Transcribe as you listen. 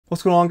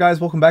What's going on, guys?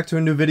 Welcome back to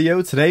a new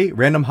video. Today,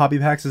 Random Hobby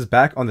Packs is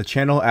back on the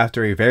channel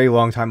after a very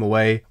long time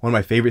away. One of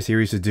my favorite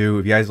series to do.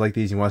 If you guys like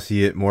these and you want to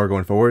see it more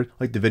going forward,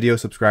 like the video,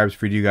 subscribe. It's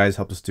free to you guys,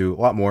 helps us do a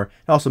lot more.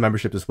 And also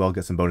membership as well,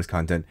 get some bonus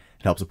content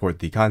and help support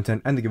the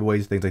content and the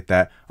giveaways, things like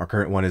that. Our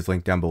current one is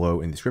linked down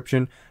below in the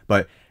description.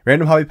 But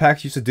Random Hobby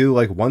Packs used to do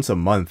like once a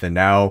month, and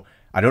now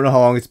I don't know how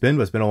long it's been,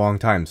 but it's been a long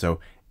time. So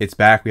it's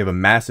back. We have a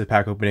massive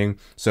pack opening.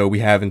 So we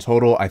have in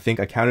total, I think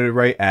I counted it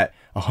right, at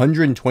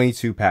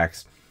 122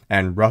 packs,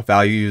 and rough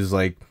value is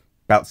like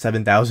about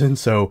 7,000.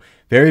 So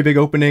very big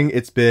opening.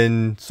 It's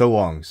been so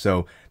long.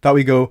 So thought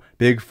we'd go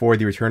big for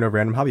the return of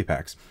Random Hobby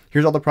Packs.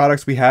 Here's all the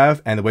products we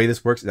have, and the way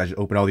this works is I just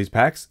open all these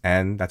packs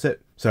and that's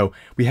it. So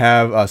we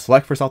have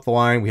Select first off the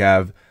line. We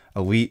have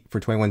Elite for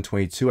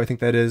 21-22, I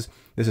think that is.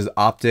 This is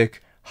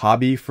Optic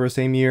Hobby for the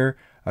same year.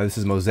 This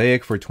is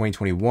Mosaic for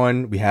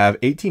 2021. We have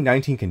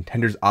 18-19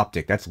 Contenders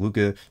Optic. That's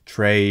Luca,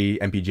 Trey,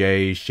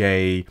 MPJ,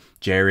 Shea,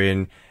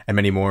 Jaren, and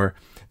many more.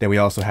 Then we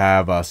also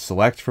have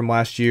Select from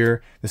last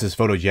year. This is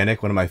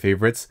PhotoGenic, one of my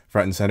favorites,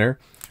 front and center.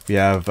 We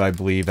have, I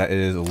believe that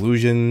is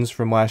Illusions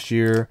from last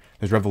year.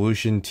 There's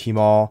Revolution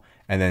Tmall,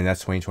 and then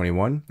that's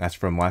 2021. That's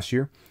from last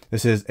year.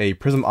 This is a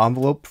Prizm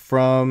Envelope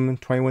from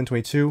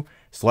 21-22.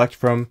 Select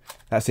from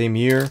that same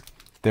year.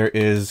 There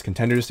is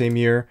Contenders same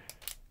year.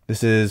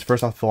 This is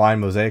first off the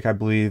line Mosaic, I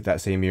believe, that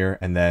same year.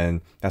 And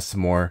then that's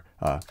some more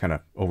kind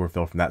of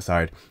overfill from that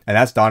side. And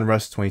that's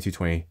Donruss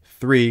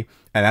 22-23.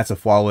 And that's a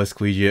Flawless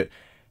Collegiate.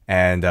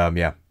 And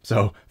yeah,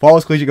 so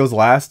Flawless Collegiate goes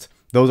last.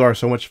 Those are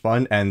so much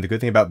fun, and the good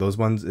thing about those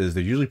ones is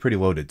they're usually pretty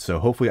loaded, so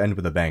hopefully I end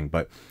with a bang.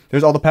 But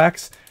there's all the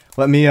packs.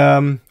 Let me,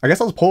 I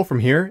guess I'll just pull from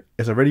here.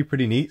 It's already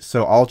pretty neat,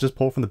 so I'll just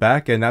pull from the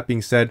back. And that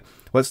being said,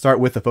 let's start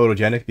with the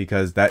PhotoGenic,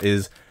 because that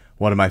is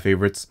one of my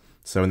favorites.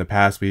 So in the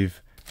past,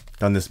 we've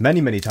done this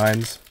many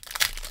times,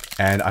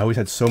 and I always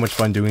had so much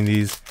fun doing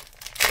these.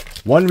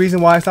 One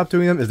reason why I stopped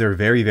doing them is they're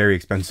very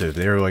expensive.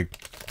 They're like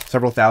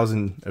several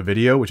thousand a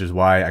video, which is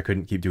why I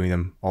couldn't keep doing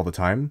them all the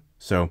time.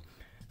 So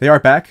they are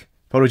back.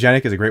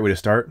 PhotoGenic is a great way to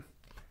start.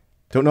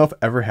 Don't know if I've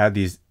ever had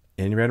these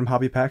in Random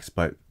Hobby Packs,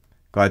 but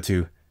glad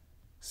to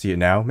see it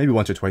now. Maybe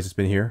once or twice it's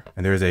been here.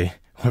 And there's a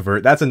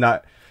Levert. That's a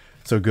not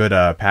so good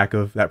pack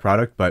of that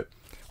product, but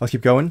let's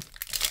keep going.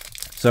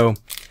 So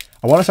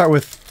I want to start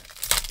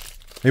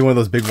with maybe one of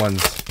those big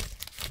ones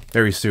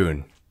very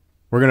soon.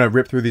 We're going to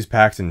rip through these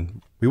packs,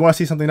 and we want to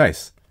see something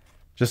nice.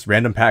 Just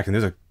random packs, and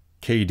there's a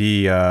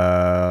KD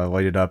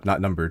lighted up,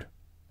 not numbered.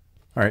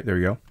 All right, there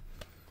we go.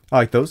 I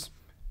like those.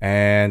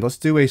 And let's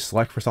do a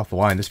Select first off the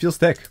line. This feels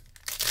thick.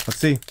 Let's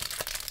see.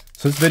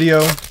 So this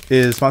video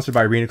is sponsored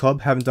by Arena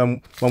Club. Haven't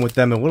done one with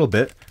them in a little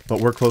bit,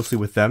 but work closely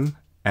with them,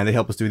 and they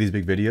help us do these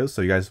big videos.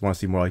 So you guys want to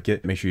see more like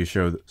it, make sure you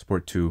show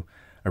support to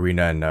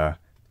Arena, and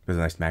there's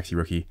a nice maxi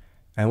rookie.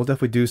 And we'll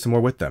definitely do some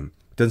more with them.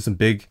 Done some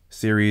big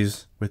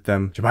series with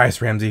them. Jamias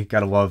Ramsey,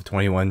 gotta love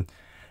 21.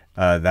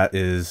 That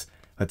is,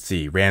 let's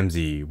see,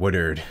 Ramsey,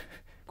 Woodard,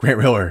 Grant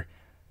Riller.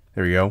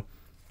 There we go.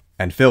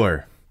 And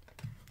filler.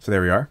 So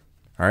there we are.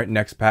 All right,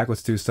 next pack.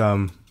 Let's do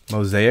some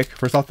Mosaic.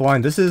 First off the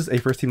line, this is a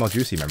first team all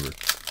juicy member.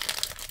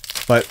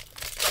 But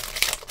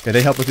yeah,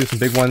 they help us do some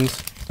big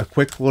ones. A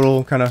quick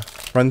little kind of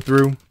run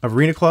through of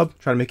Arena Club.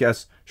 Try to make it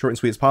as short and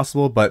sweet as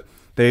possible, but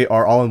they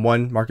are all in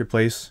one,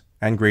 marketplace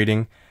and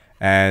grading.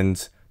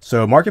 And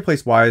so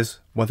marketplace wise,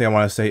 one thing I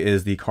want to say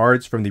is the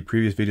cards from the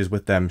previous videos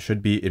with them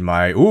should be in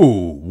my,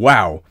 ooh,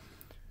 wow,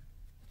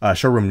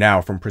 showroom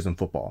now from Prizm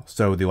Football.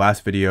 So the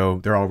last video,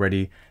 they're all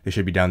ready. They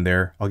should be down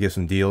there. I'll give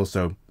some deals.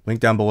 So link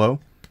down below.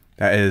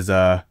 That is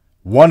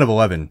 1 of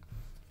 11.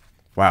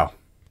 Wow.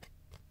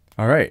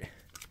 All right.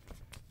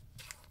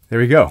 There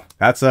we go.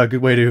 That's a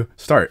good way to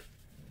start.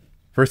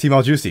 First team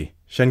all juicy.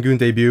 Şengün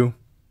debut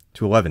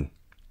to 11.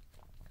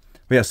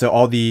 But yeah, so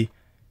all the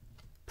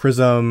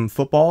Prizm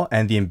Football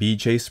and the Embiid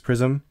Chase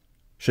Prizm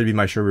should be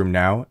my showroom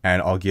now,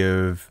 and I'll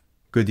give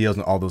good deals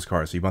on all those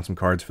cards. So you want some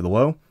cards for the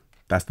low,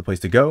 that's the place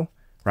to go.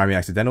 Rhyming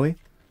accidentally.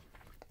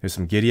 There's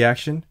some giddy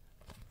action.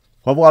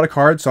 We'll have a lot of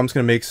cards, so I'm just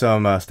going to make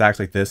some stacks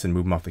like this and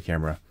move them off the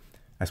camera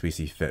as we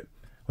see fit.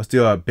 Let's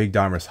do a big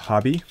Donruss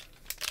Hobby.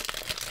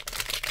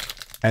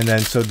 And then,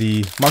 so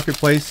the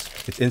marketplace,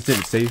 it's instant,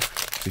 it's safe,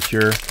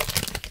 secure,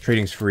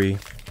 trading's free,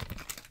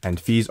 and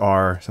fees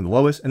are some of the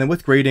lowest. And then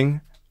with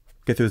grading,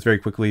 get through this very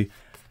quickly,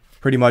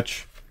 pretty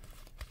much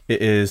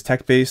it is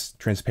tech-based,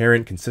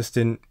 transparent,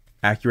 consistent,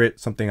 accurate,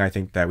 something I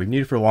think that we've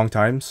needed for a long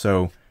time.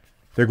 So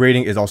their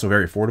grading is also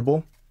very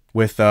affordable.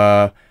 With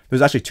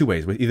there's actually two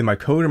ways. With either my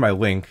code or my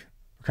link,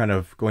 we're kind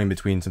of going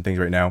between some things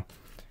right now.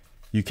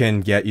 You can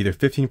get either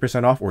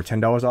 15% off or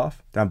 $10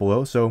 off down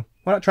below. So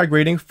why not try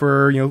grading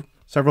for, you know,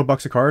 several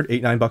bucks a card,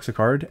 $8-9 a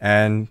card,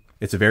 and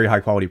it's a very high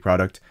quality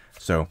product.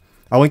 So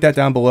I'll link that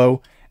down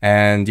below.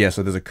 And yeah,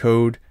 so there's a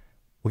code,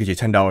 we'll get you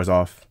 $10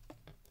 off.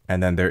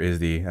 And then there is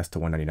that's to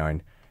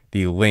 $199.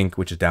 The link,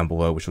 which is down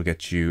below, which will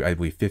get you, I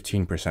believe,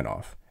 15%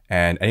 off.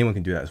 And anyone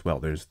can do that as well.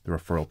 There's the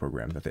referral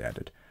program that they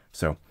added.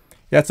 So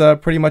yeah,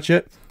 that's pretty much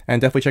it. And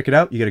definitely check it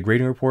out. You get a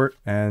grading report,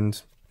 and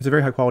it's a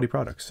very high quality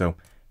product. So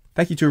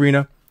thank you to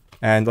Arena.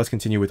 And let's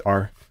continue with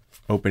our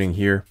opening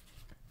here.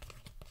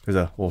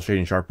 There's a little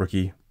Shading Sharp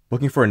rookie.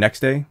 Looking for a next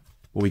day.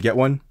 Will we get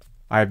one?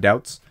 I have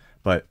doubts,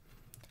 but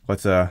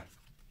let's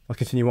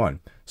continue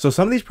on. So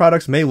some of these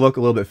products may look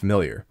a little bit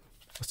familiar.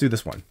 Let's do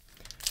this one.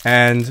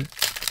 And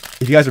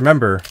if you guys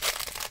remember,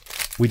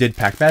 we did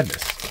Pack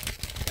Madness.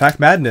 Pack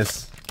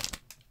Madness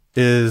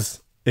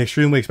is an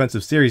extremely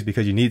expensive series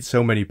because you need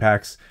so many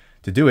packs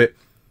to do it.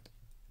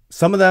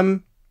 Some of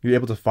them you're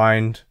able to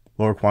find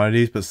lower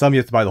quantities, but some you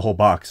have to buy the whole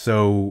box.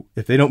 So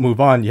if they don't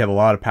move on, you have a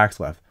lot of packs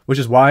left, which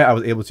is why I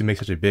was able to make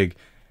such a big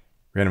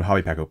random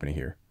hobby pack opening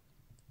here.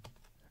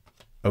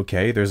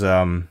 Okay, there's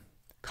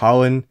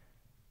Colin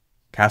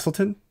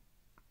Castleton.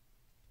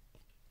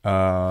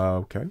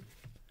 Okay.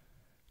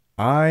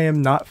 I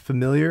am not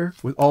familiar,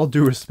 with all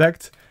due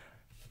respect.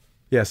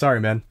 Yeah, sorry,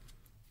 man.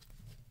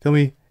 Tell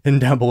me in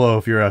down below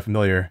if you're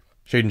familiar.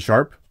 Shading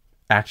Sharp,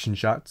 Action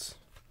Shots.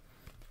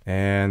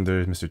 And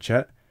there's Mr.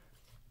 Chet.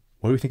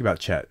 What do we think about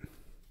Chet?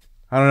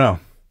 I don't know.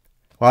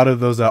 A lot of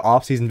those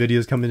off-season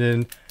videos coming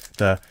in.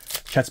 The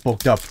Chet's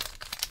bulked up.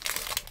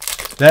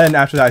 Then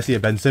after that, I see a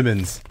Ben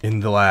Simmons in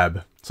the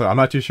lab. So I'm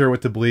not too sure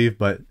what to believe,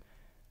 but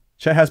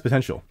Chet has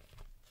potential.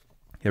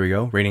 Here we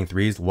go. Raining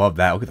threes. Love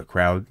that. Look at the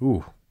crowd.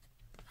 Ooh.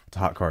 It's a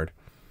hot card.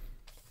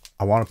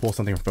 I want to pull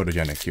something from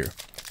PhotoGenic here.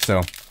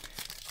 So,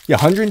 yeah,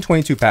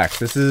 122 packs.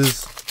 This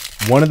is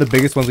one of the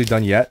biggest ones we've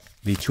done yet.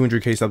 The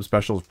 200k sub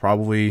special is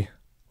probably a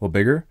little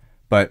bigger,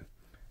 but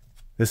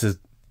that's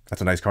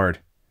a nice card.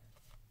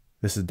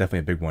 This is definitely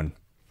a big one.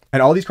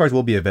 And all these cards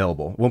will be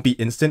available. It won't be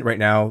instant right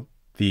now.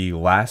 The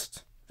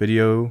last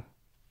video,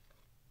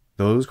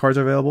 those cards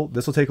are available.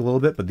 This will take a little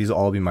bit, but these will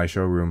all be my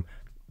showroom.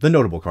 The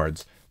notable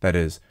cards, that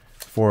is,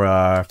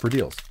 for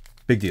deals.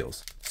 Big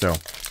deals. So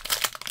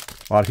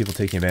a lot of people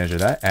taking advantage of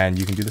that, and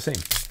you can do the same.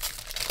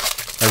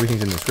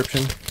 Everything's in the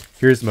description.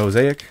 Here's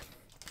Mosaic.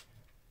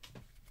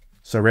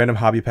 So random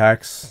hobby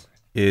packs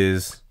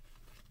is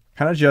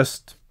kind of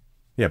just,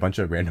 yeah, a bunch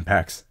of random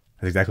packs.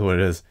 That's exactly what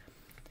it is.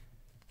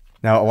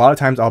 Now, a lot of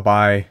times I'll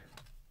buy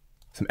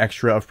some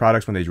extra of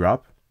products when they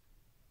drop.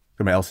 Go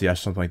to my LCS,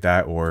 something like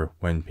that, or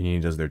when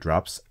Panini does their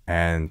drops,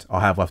 and I'll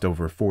have left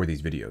over for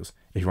these videos,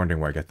 if you're wondering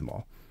where I get them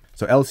all.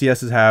 So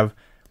LCSs have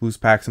loose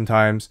packs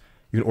sometimes.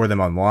 You can order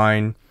them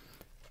online.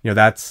 You know,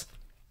 that's,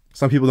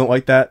 some people don't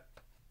like that.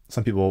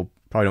 Some people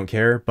probably don't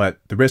care, but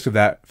the risk of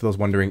that, for those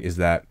wondering, is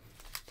that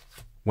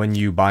when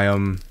you buy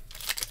them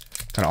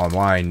kind of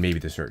online, maybe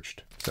they're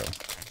searched. So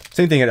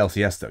same thing at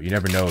LCS though. You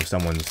never know if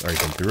someone's already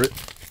been through it.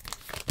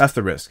 That's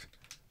the risk.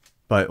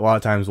 But a lot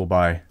of times we'll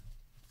buy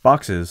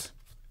boxes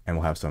and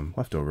we'll have some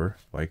left over,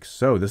 like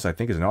so. This, I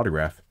think, is an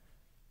autograph.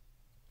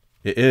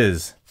 It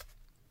is.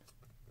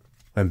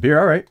 Beer,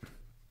 all right.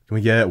 Can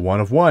we get 1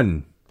 of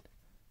 1?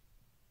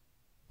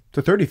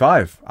 To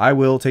 35. I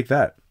will take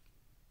that.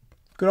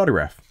 Good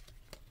autograph.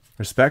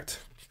 Respect.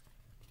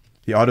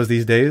 The autos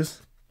these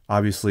days,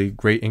 obviously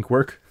great ink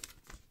work.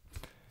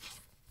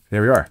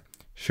 There we are.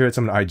 Shared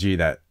some on IG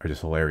that are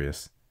just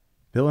hilarious.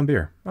 Bill and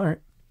Beer. All right.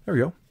 There we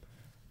go.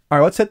 All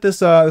right, let's hit this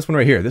this one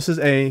right here. This is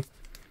a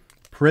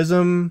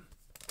Prizm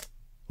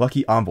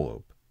Lucky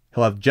Envelope.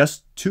 He'll have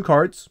just 2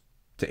 cards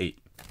to 8.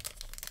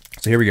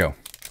 So here we go.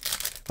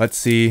 Let's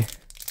see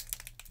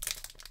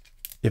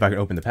if I can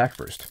open the pack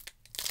first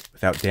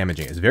without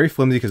damaging it. It's very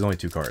flimsy because only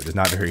 2 cards. It's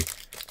not very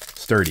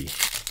sturdy.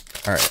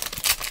 All right.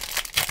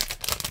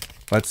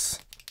 Let's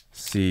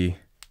see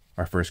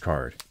our first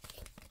card.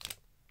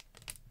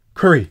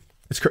 Curry.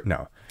 It's Curry.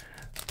 No,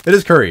 it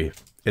is Curry.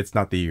 It's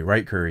not the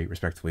right Curry,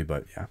 respectively,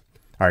 but yeah.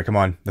 All right, come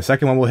on. The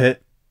second one will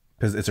hit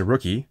because it's a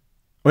rookie.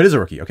 Oh, it is a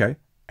rookie. Okay.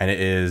 And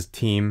it is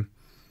team.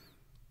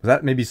 Was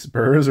that maybe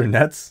Spurs or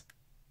Nets?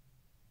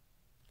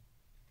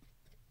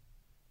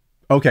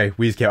 Okay,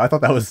 Weezcamp. I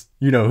thought that was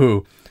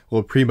you-know-who. A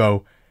little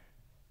primo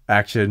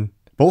action.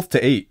 Both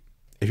to 8.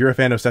 If you're a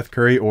fan of Seth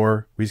Curry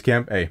or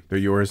Weezcamp, hey, they're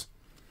yours.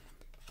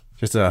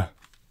 Just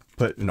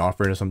put an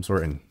offer into some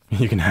sort and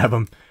you can have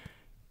them.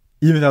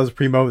 Even if that was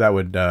primo, that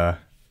would not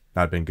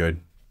have been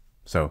good.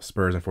 So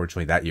Spurs,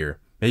 unfortunately, that year.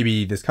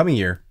 Maybe this coming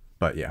year,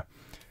 but yeah.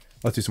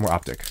 Let's do some more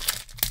Optic.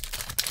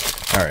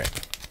 All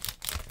right.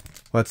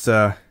 Let's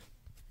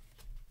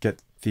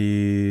get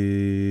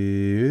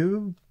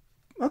the...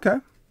 Okay.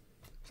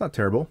 It's not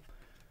terrible.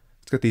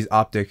 Let's get these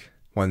Optic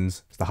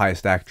ones. It's the highest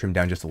stack, trimmed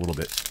down just a little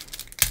bit.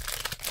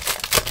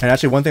 And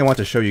actually, one thing I want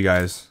to show you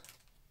guys,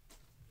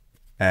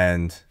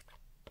 and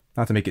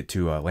not to make it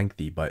too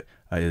lengthy, but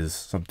is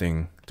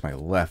something to my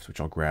left, which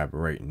I'll grab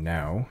right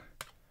now.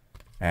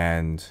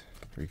 And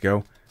there we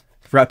go.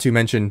 Forgot to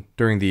mention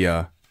during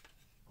the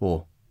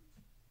little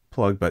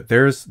plug, but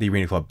there's the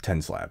Arena Club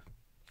 10 slab.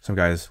 Some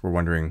guys were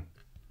wondering,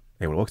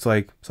 hey, what it looks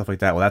like, stuff like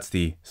that. Well, that's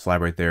the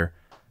slab right there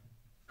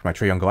for my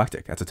Trae Young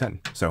Galactic. That's a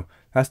 10. So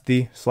that's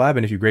the slab,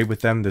 and if you grade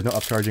with them, there's no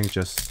upcharging,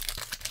 just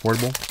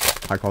affordable,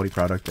 high quality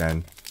product,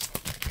 and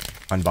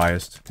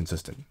unbiased,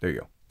 consistent. There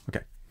you go.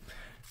 Okay.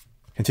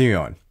 Continuing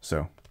on.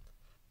 So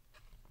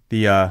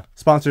the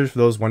sponsors, for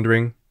those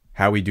wondering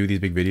how we do these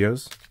big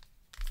videos,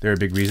 they're a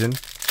big reason.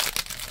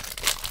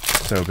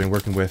 So I've been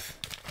working with,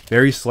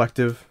 very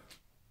selective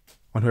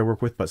on who I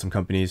work with, but some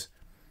companies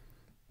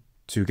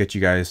to get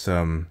you guys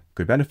some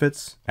good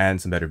benefits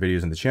and some better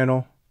videos on the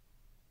channel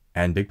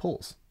and big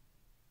pulls.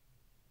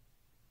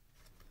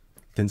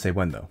 Didn't say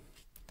when though.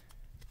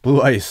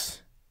 Blue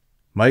Ice,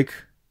 Mike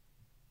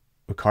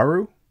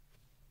Ukaru.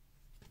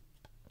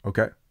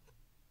 Okay,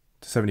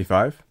 to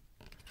 75.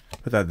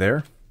 Put that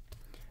there.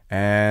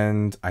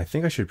 And I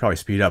think I should probably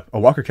speed up. Oh,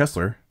 Walker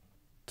Kessler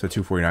to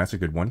 249. That's a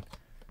good one.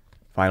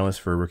 Finalist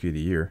for Rookie of the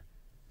Year.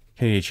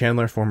 Kennedy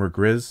Chandler, former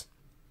Grizz.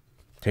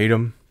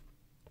 Tatum.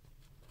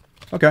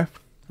 Okay.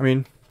 I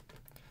mean,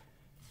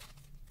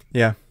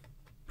 yeah.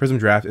 Prizm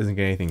Draft isn't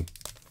getting anything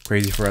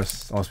crazy for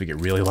us unless we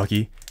get really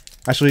lucky.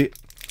 Actually,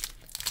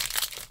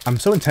 I'm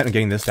so intent on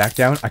getting this stack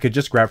down, I could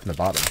just grab from the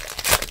bottom.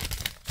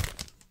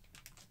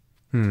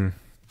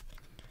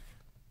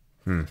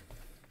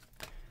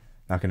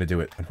 Not going to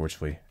do it,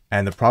 unfortunately.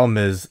 And the problem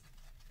is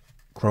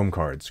Chrome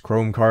cards.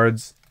 Chrome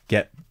cards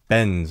get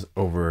bends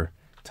over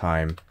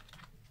time,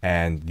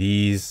 and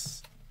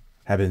these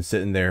have been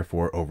sitting there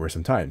for over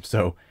some time.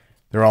 So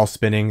they're all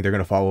spinning. They're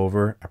going to fall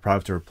over. I probably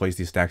have to replace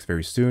these stacks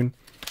very soon.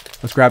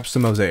 Let's grab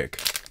some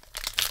Mosaic.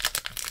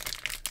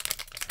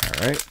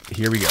 All right,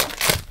 here we go.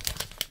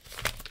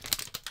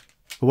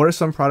 But what are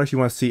some products you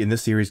want to see in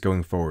this series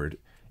going forward?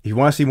 If you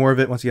want to see more of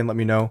it, once again, let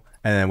me know.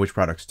 And then which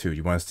products too. Do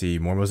you want to see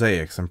more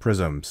Mosaic, some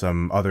Prizm,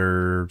 some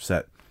other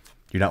set?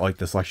 Do you not like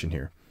the selection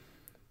here?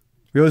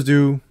 We always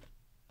do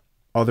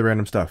all the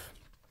random stuff.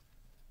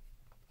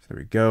 So there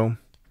we go.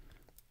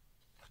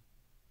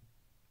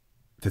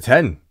 To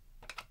 10.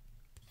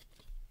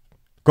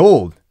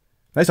 Gold.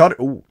 Nice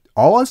auto. Ooh,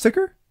 all on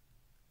sticker?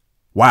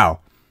 Wow.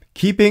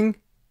 Keeping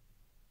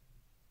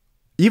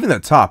even the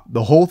top,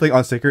 the whole thing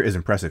on sticker is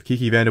impressive.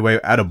 Kiki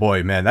Vandeweghe,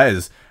 attaboy, man. That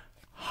is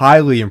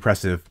highly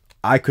impressive.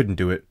 I couldn't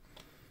do it.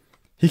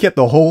 He kept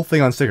the whole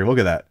thing on sticker. Look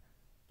at that.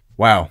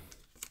 Wow.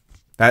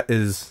 That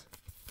is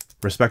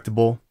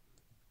respectable.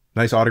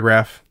 Nice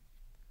autograph.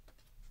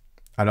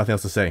 I have nothing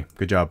else to say.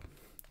 Good job.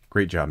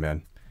 Great job,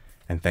 man.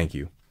 And thank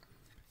you.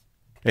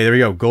 Hey, there we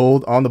go.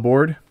 Gold on the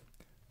board.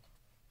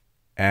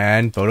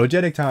 And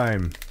PhotoGenic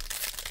time.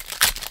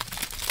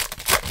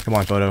 Come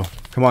on, photo.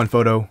 Come on,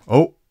 photo.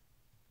 Oh.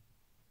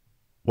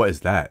 What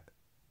is that?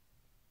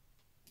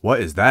 What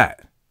is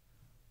that?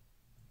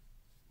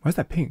 Why is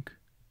that pink?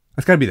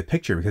 That's got to be the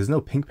picture because there's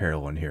no pink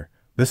parallel in here.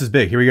 This is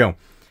big. Here we go.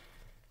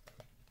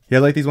 Yeah,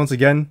 like these once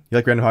again. You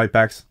like random hobby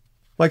packs?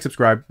 Like,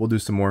 subscribe. We'll do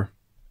some more.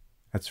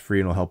 That's free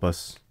and will help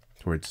us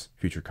towards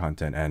future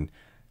content.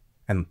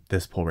 And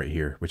this pull right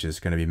here, which is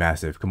going to be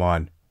massive. Come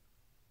on.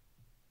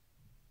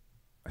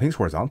 I think it's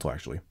horizontal,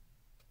 actually.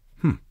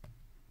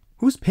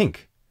 Who's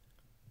pink?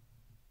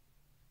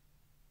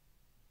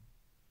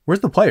 Where's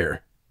the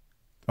player?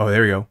 Oh,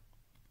 there we go.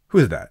 Who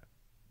is that?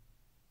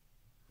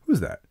 Who's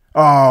that?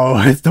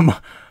 Oh, it's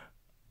the...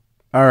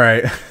 All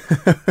right.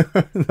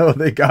 No,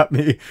 they got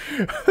me.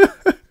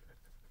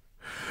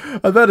 I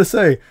was about to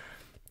say,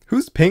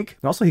 who's pink?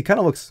 And also, he kind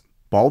of looks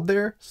bald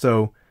there,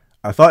 so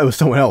I thought it was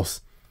someone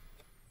else.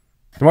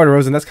 DeMar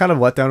DeRozan, that's kind of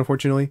a letdown,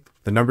 unfortunately.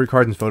 The numbered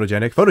cards in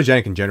PhotoGenic.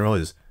 PhotoGenic in general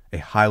is a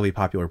highly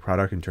popular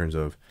product in terms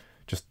of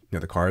just, you know,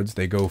 the cards.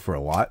 They go for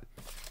a lot.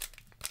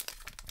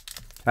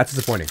 That's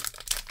disappointing.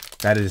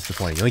 That is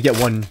disappointing. You only get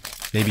one,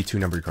 maybe two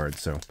numbered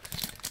cards, so...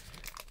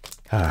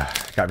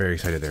 got very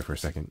excited there for a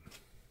second.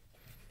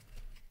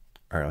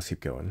 Alright, let's keep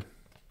going.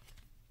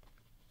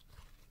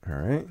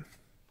 Alright.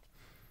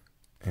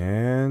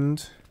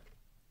 And...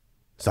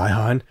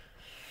 Zion.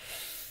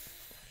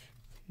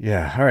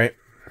 Yeah, alright.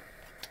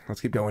 Let's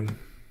keep going.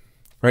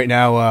 Right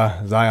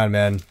now, Zion,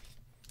 man.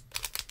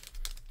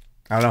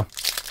 I don't know.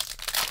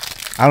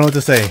 I don't know what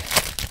to say.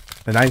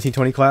 The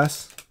 1920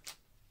 class.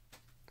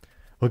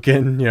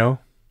 Looking, you know...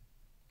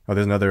 Oh,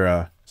 there's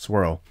another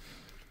swirl.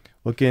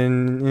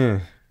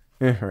 Looking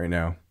right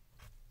now.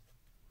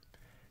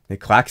 Nick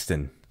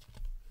Claxton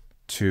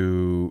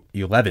to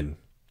 11.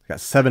 Got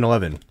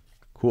 7-11.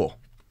 Cool.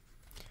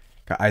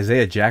 Got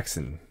Isaiah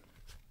Jackson.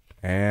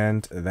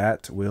 And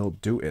that will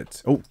do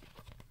it. Oh,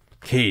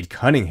 Cade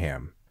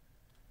Cunningham.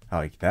 I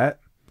like that.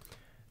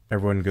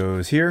 Everyone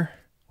goes here.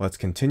 Let's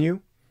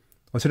continue.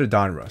 Let's hit a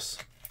Donruss.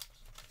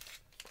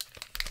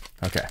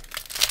 Okay.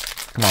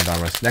 Come on,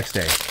 Donruss. Next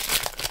day.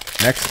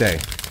 Next day.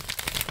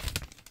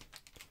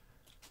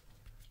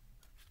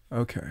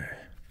 Okay.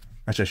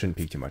 Actually, I shouldn't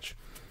peek too much.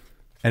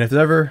 And if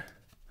there's ever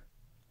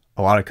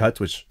a lot of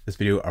cuts, which this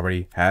video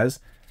already has,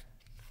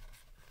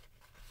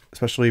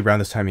 especially around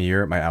this time of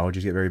year, my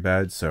allergies get very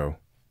bad, so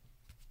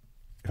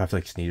if I have to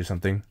like sneeze or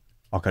something,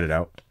 I'll cut it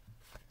out.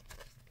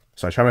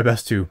 So I try my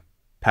best to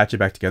patch it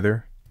back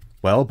together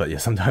well, but yeah,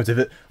 sometimes if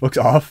it looks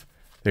off,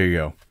 there you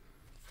go.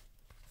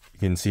 You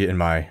can see it in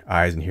my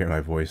eyes and hear it in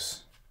my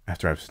voice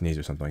after I've sneezed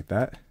or something like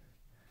that.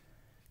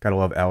 Gotta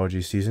love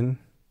allergy season.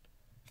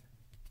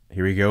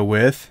 Here we go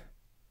with...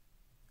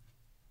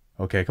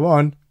 Okay, come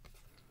on.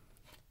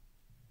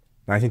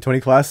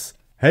 1920 class.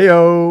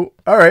 Heyo!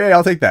 Alright, hey,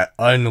 I'll take that.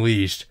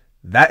 Unleashed.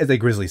 That is a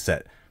Grizzly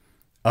set.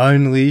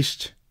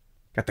 Unleashed.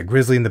 Got the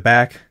Grizzly in the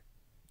back.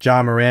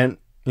 Ja Morant.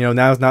 You know,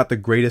 now's not the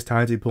greatest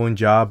time to be pulling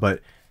Ja,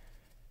 but...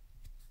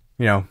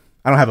 You know,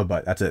 I don't have a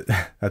butt. That's it.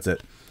 That's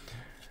it.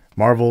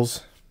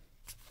 Marvels.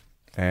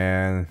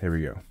 And there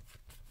we go.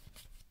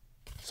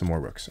 Some more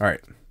rooks. All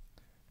right.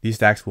 These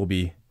stacks will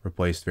be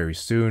replaced very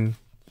soon.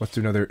 Let's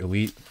do another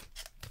Elite.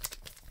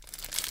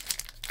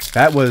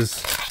 That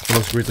was the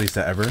most Grizzly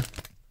set ever.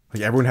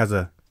 Like, everyone has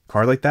a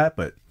card like that,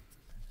 but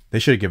they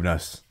should have given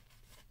us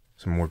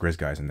some more Grizz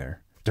guys in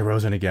there.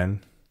 DeRozan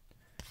again.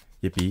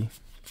 Yippee.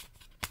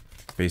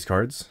 Base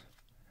cards.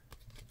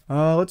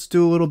 Let's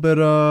do a little bit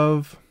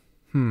of...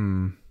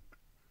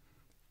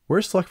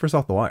 Where's Select first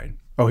off the line?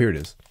 Oh, here it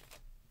is.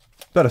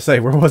 I was about to say,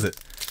 where was it?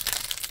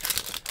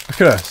 I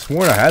could have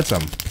sworn I had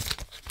some.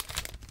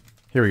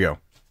 Here we go.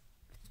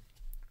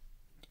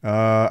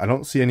 I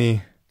don't see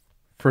any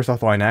first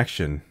off the line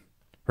action.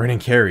 Vernon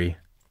Carey.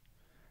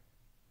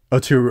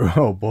 Oturu.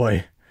 Oh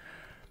boy.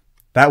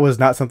 That was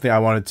not something I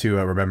wanted to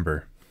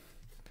remember.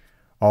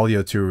 All the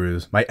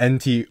Oturus. My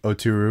NT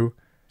Oturu.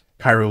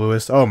 Kyra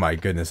Lewis. Oh my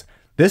goodness.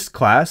 This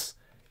class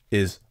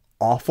is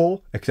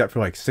awful except for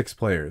like 6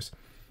 players.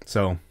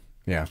 So,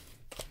 yeah.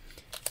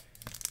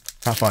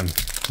 Not fun.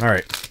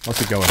 Alright, let's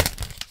get going.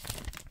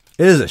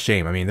 It is a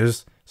shame. I mean,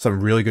 there's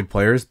some really good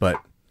players,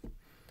 but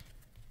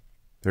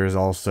there's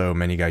also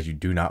many guys you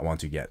do not want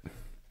to get.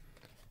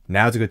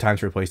 Now is a good time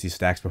to replace these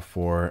stacks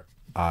before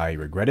I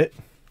regret it.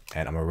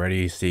 And I'm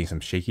already seeing some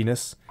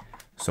shakiness.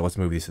 So let's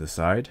move these to the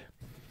side.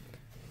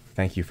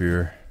 Thank you for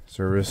your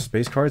service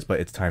base cards, but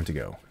it's time to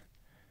go.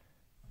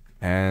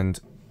 And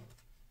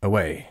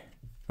away.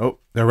 Oh,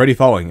 they're already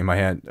falling in my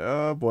hand.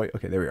 Oh boy.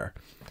 Okay, there we are.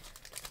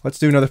 Let's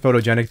do another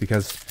PhotoGenic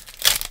because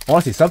I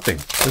want to see something.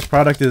 This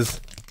product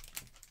is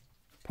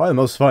probably the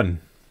most fun.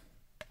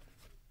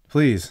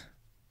 Please.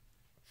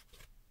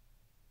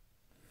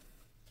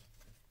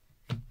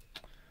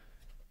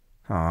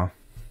 Aw.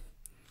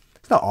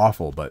 It's not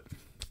awful, but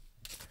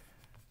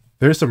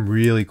there's some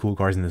really cool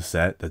cards in this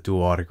set. The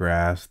dual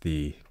autographs,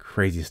 the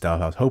crazy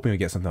stuff. I was hoping to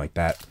get something like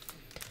that.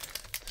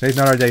 Today's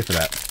not our day for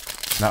that.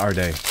 Not our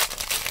day.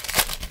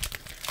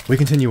 We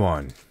continue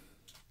on.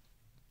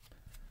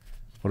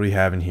 What do we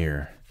have in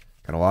here?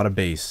 Got a lot of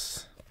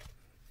base.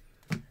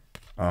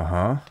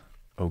 Uh-huh.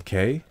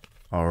 Okay.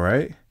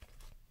 Alright.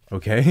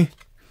 Okay.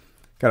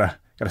 Got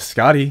a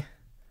Scotty.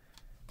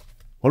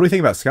 What do we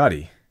think about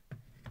Scotty?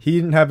 He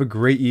didn't have a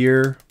great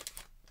year.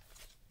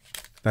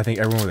 I think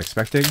everyone was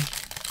expecting.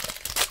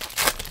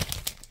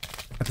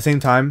 At the same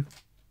time,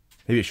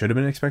 maybe it should have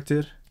been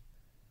expected.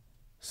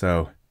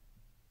 So,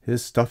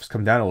 his stuff's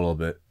come down a little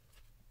bit.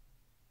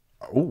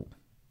 Oh.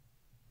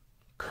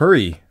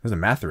 Curry. There's a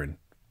Matherin.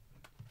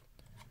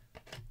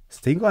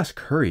 Stained glass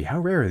Curry. How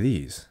rare are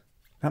these?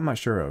 Not much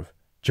sure of.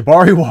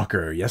 Jabari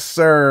Walker. Yes,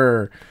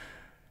 sir.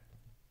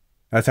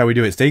 That's how we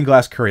do it. Stained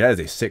glass Curry. That is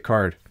a sick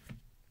card.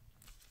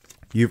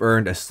 You've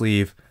earned a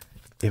sleeve.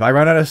 If I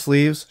run out of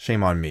sleeves,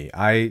 shame on me.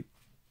 I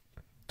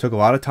took a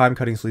lot of time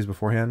cutting sleeves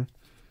beforehand.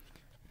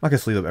 I'm not going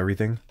to sleeve up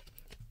everything.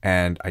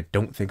 And I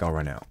don't think I'll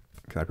run out.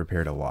 Because I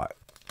prepared a lot.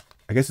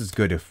 I guess it's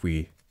good if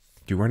we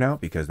do run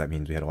out. Because that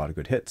means we had a lot of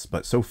good hits.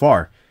 But so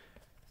far,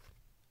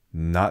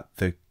 not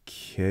the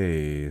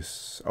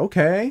case.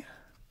 Okay.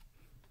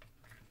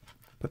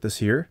 Put this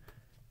here.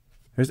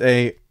 There's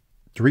a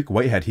Tariq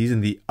Whitehead. He's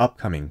in the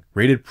upcoming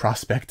rated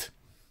prospect.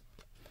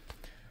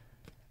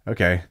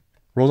 Okay.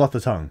 Rolls off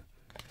the tongue.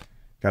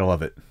 Gotta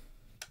love it.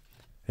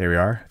 Here we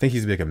are. I think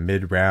he's like a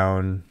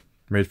mid-round,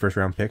 mid-first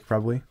round pick,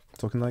 probably.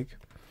 It's looking like.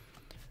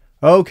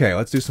 Okay,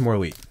 let's do some more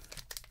Elite.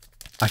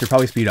 I should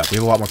probably speed up. We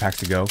have a lot more packs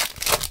to go.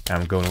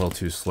 And I'm going a little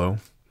too slow.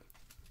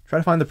 Try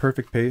to find the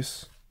perfect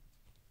pace.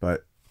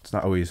 But it's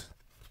not always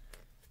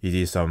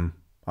easy. Some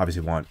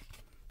obviously want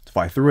to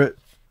fly through it.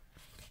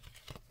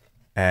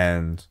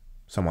 And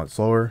some want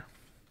slower.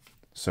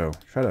 So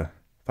try to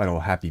find a little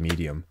happy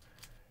medium.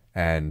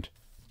 And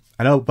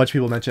I know a bunch of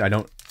people mentioned I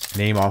don't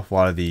name off a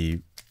lot of the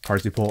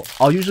cards we pull.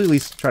 I'll usually at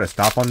least try to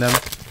stop on them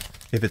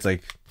if it's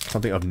like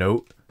something of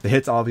note. The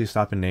hits I'll obviously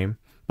stop and name,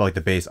 but like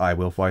the base I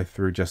will fly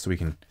through just so we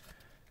can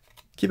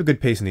keep a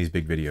good pace in these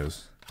big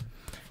videos.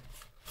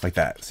 Like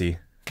that, see?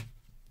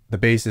 The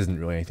base isn't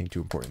really anything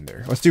too important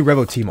there. Let's do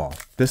Revolution Asia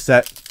Tmall. This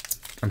set,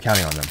 I'm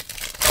counting on them.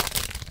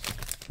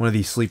 One of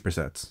these sleeper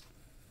sets.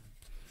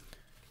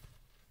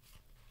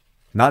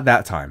 Not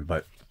that time,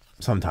 but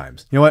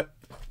sometimes. You know what?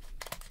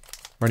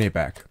 Running it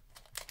back.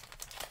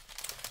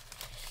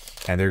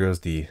 And there goes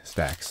the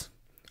stacks.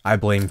 I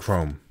blame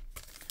Chrome.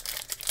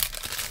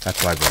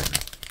 That's what I blame.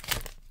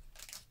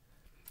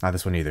 Not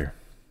this one either.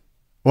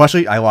 Well,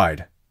 actually, I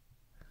lied.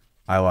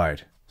 I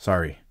lied.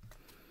 Sorry.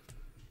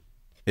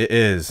 It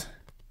is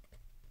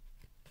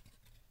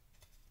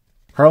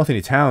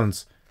Karl-Anthony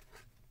Towns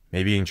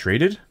maybe being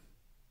traded?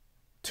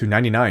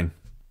 $2.99.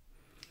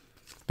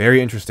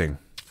 Very interesting.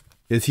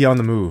 Is he on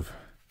the move?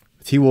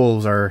 The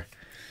T-Wolves are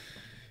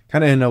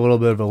kind of in a little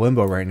bit of a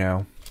limbo right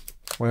now.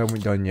 What haven't we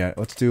done yet?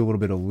 Let's do a little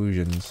bit of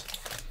illusions.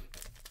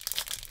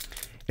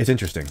 It's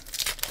interesting.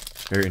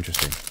 Very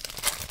interesting.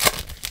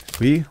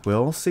 We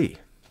will see.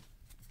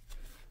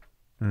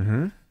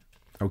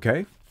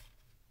 Okay.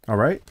 All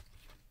right.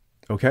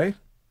 Okay.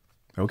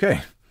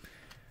 Okay.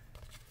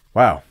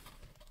 Wow.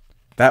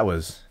 That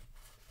was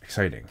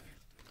exciting.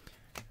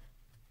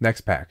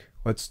 Next pack.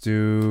 Let's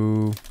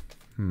do...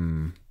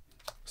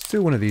 Let's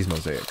do one of these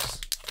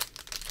mosaics.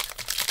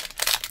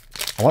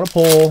 I want to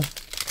pull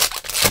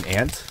an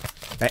ant.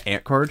 That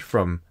ant card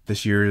from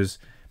this year's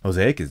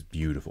mosaic is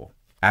beautiful.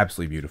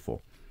 Absolutely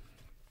beautiful.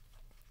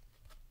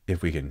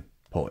 If we can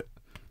pull it.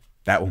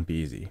 That won't be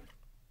easy.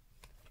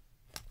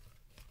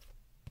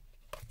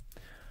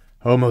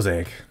 Oh,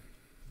 mosaic.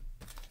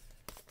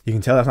 You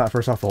can tell that's not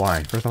first off the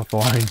line. First off the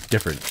line,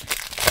 different.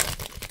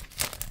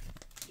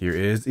 Here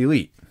is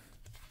Elite.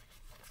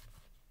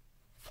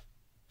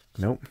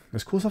 Nope.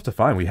 There's cool stuff to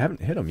find. We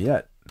haven't hit them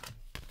yet.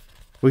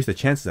 At least the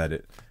chances at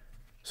it.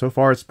 So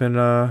far, it's been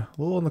a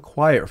little on the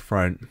quiet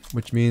front,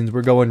 which means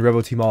we're going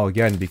Revolution Asia Tmall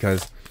again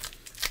because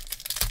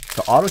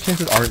the auto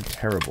chances aren't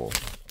terrible,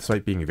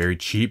 despite being a very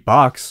cheap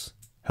box.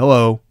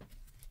 Hello.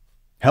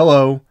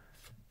 Hello.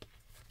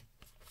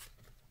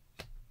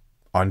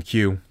 On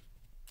cue.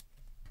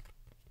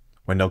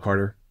 Wendell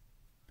Carter.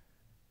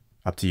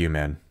 Up to you,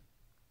 man.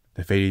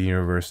 The fate of the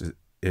universe is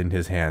in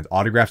his hands.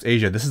 Autographs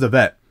Asia. This is a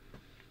vet.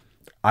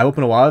 I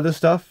open a lot of this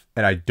stuff,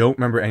 and I don't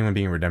remember anyone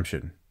being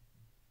redemption.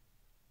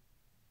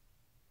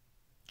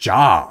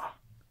 Ja.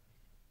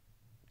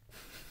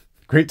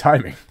 Great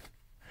timing.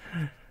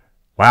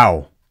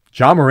 Wow.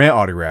 Ja Morant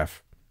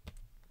autograph.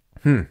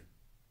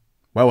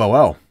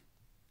 Well.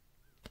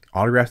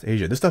 Autographs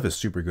Asia. This stuff is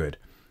super good.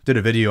 Did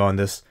a video on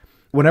this.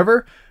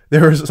 Whenever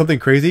there was something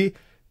crazy,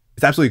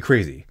 it's absolutely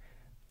crazy.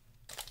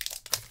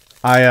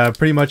 I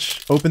pretty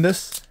much opened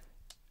this.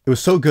 It was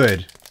so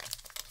good.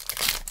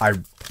 I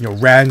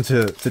ran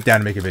to sit down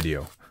and make a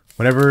video.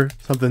 Whenever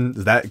something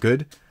is that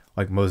good,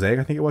 like Mosaic,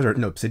 I think it was, or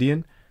no,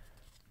 Obsidian,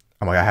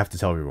 I'm like, I have to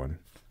tell everyone.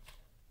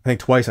 I think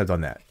twice I've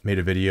done that. Made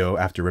a video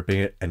after ripping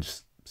it and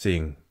just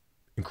seeing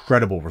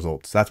incredible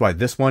results. That's why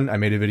this one I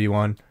made a video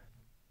on.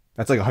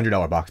 That's like a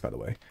 $100 box, by the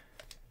way.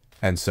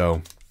 And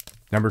so,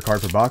 number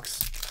card per box,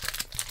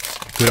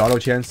 good auto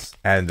chance,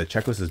 and the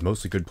checklist is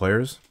mostly good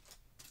players.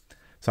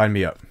 Sign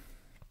me up.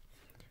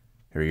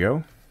 Here we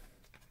go.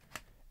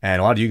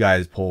 And a lot of you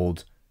guys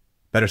pulled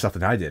better stuff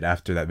than I did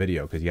after that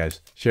video because you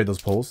guys shared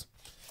those polls.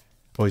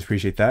 Always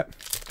appreciate that.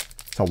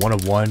 Saw one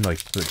of one, like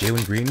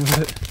Jalen Green was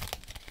it?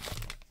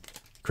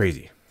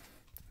 Crazy.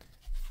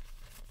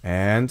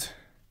 And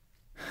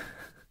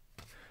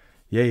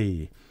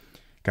yay.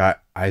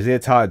 Got Isaiah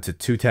Todd to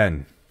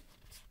 210.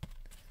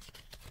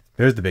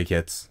 There's the big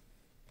hits.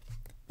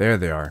 There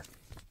they are.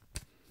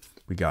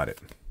 We got it.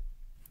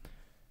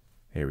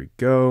 Here we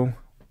go.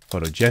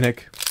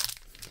 PhotoGenic.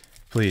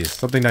 Please,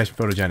 something nice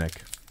from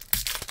PhotoGenic.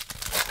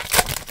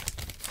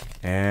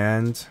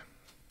 And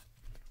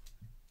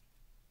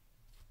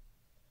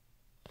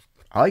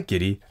I like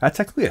Giddy. That's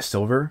technically a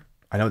silver.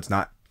 I know it's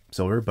not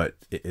silver, but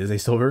it is a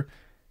silver.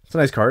 It's a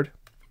nice card.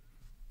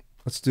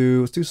 Let's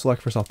do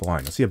select first off the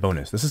line. Let's see a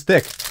bonus. This is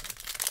thick.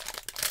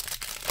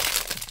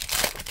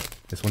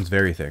 This one's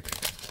very thick.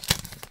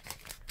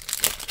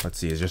 Let's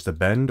see, is it just a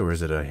bend or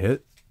is it a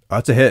hit? Oh,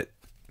 it's a hit.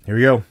 Here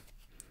we go.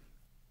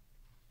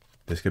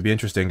 This could be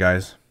interesting,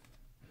 guys.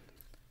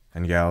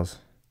 And gals.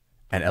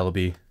 And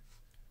LB.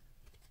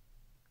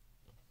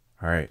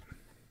 Alright.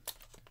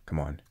 Come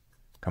on.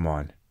 Come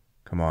on.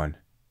 Come on.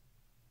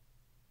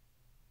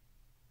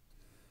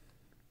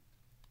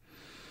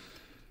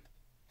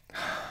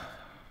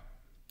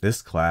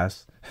 This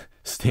class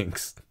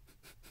stinks.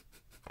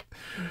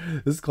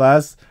 This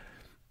class,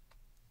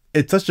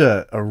 it's such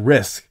a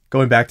risk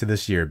going back to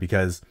this year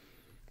because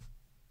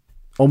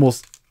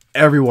almost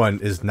everyone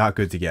is not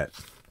good to get.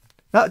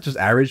 Not just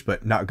average,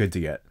 but not good to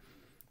get.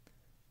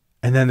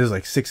 And then there's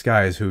like 6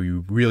 guys who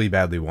you really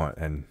badly want,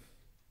 and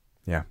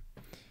yeah.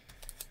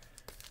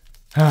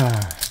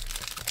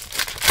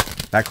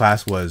 That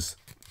class was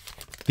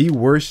the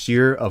worst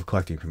year of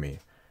collecting for me.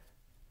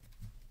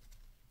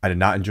 I did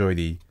not enjoy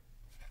the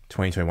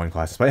 2021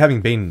 class, despite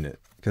having Bane in it,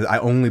 because I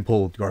only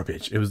pulled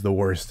garbage. It was the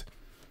worst.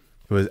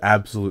 It was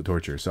absolute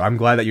torture. So I'm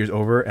glad that year's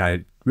over, and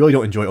I really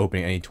don't enjoy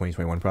opening any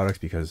 2021 products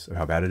because of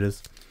how bad it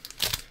is.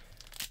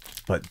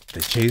 But the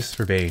chase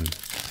for Bane,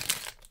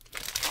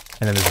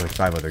 and then there's like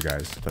 5 other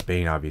guys, but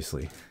Bane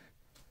obviously.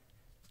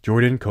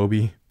 Jordan,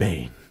 Kobe,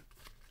 Bane,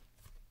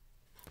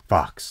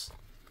 Fox.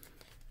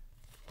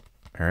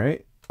 All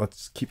right,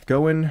 let's keep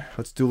going.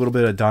 Let's do a little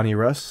bit of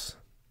Donruss.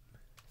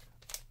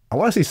 I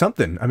want to see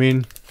something. I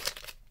mean,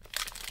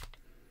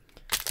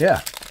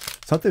 yeah,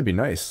 something would be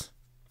nice.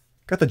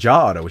 Got the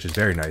jaw auto, which is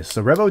very nice.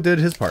 So Revo did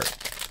his part.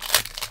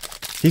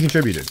 He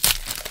contributed.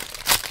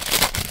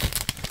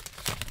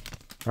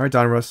 All right,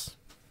 Donruss.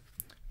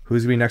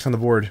 Who's going to be next on the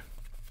board?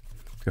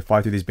 Gonna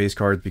fly through these base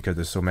cards because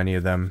there's so many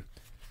of them.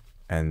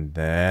 And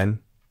then,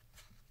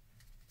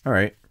 all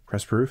right,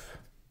 press proof.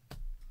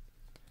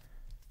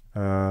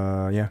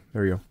 Yeah,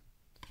 there we go.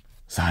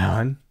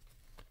 Zion.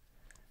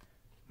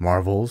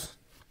 Marvels.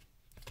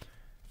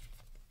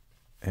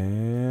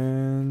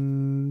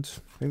 And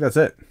I think that's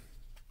it.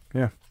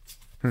 Yeah.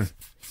 Got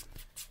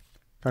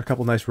a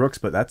couple nice rooks,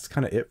 but that's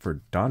kind of it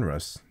for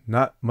Donruss.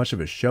 Not much of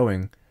a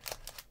showing.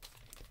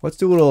 Let's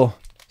do a little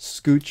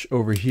scooch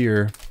over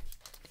here.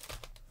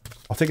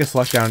 I'll take a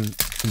select down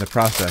in the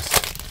process.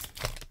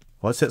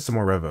 Well, let's hit some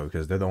more Revo,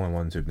 because they're the only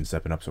ones who've been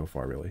stepping up so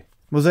far, really.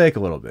 Mosaic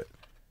a little bit.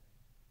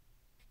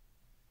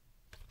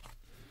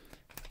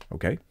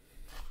 Okay.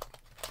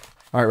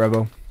 Alright,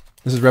 Revo.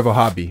 This is Revo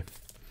Hobby.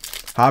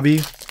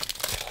 Hobby.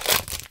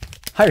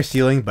 Higher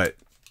ceiling, but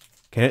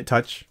can it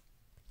touch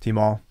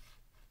Tmall?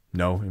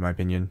 No, in my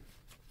opinion.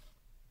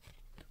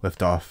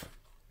 Lift off.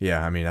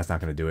 Yeah, I mean, that's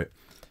not going to do it.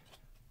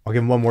 I'll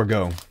give him one more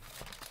go.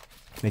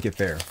 Make it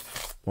fair.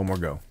 One more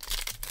go.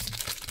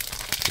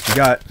 What you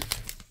got?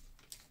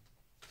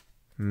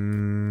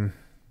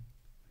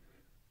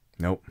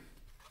 Nope.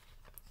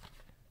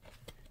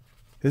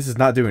 This is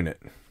not doing it.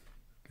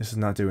 This is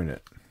not doing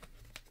it.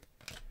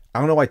 I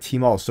don't know why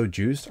Tmall is so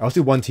juiced. I'll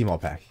do one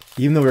Tmall pack.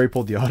 Even though we already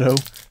pulled the auto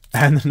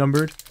and the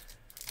numbered.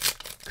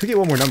 Could get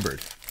one more numbered.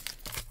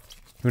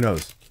 Who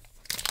knows?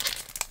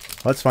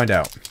 Let's find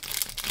out.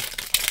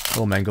 A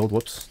little mangled.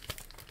 Whoops.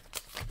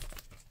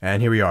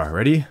 And here we are.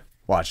 Ready?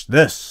 Watch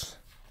this.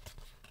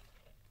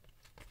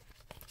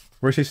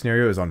 Worst case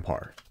scenario is on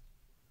par.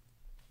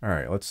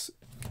 Alright, let's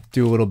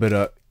do a little bit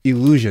of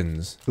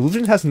Illusions.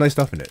 Illusions has some nice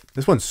stuff in it.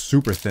 This one's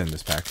super thin,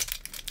 this pack.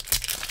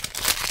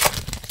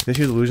 This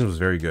year's Illusions was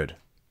very good.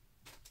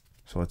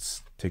 So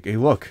let's take a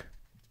look.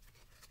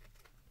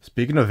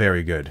 Speaking of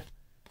very good.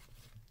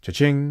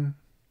 Cha-ching.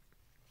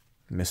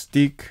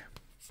 Mystique.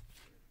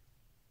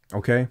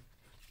 Okay.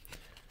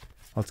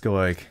 Let's go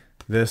like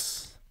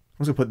this.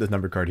 I'm just gonna put this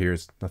number card here.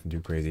 It's nothing too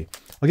crazy.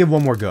 I'll give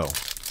one more go.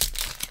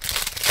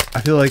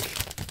 I feel like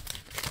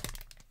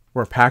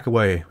we're a pack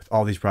away with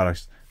all these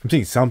products. I'm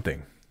seeing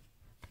something.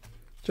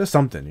 Just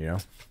something, you know.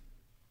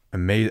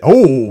 Amazing.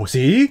 Oh,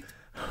 see?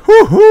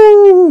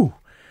 Woohoo!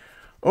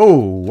 Oh,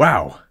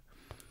 wow.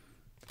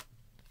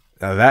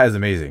 Now that is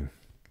amazing.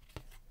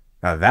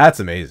 Now that's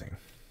amazing.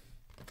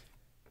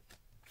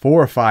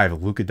 4 or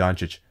 5, Luka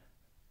Doncic.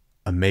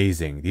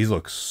 Amazing. These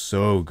look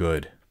so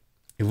good.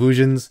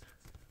 Illusions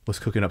was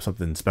cooking up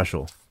something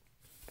special.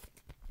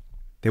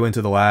 They went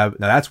to the lab.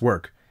 Now that's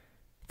work.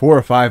 4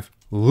 or 5,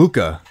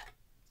 Luka.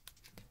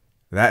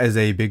 That is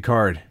a big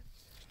card.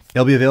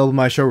 It'll be available in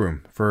my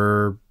showroom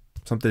for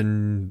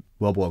something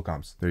well below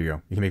comps. There you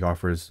go. You can make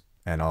offers,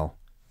 and I'll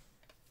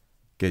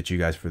get you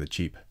guys for the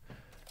cheap.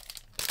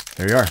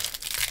 There you are.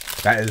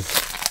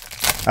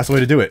 That's the way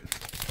to do it.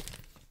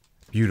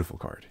 Beautiful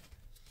card.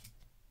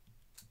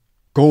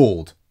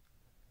 Gold.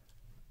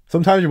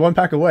 Sometimes you're one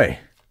pack away.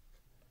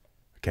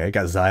 Okay,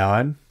 got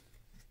Zion.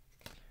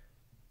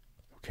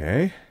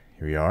 Okay,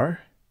 here we are.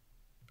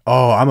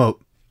 Oh,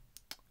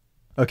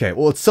 okay,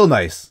 well, it's still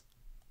nice.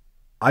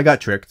 I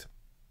got tricked.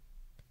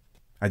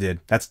 I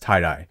did. That's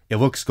tie-dye. It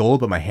looks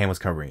gold, but my hand was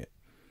covering it.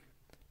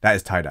 That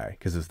is tie-dye,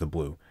 because it's the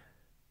blue.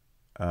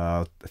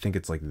 I think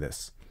it's like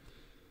this.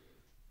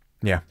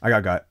 Yeah, I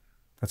got.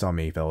 That's on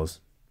me, fellas.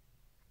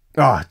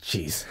 Oh,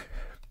 jeez.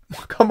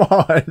 Come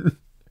on.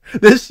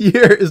 This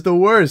year is the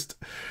worst.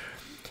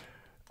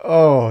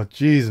 Oh,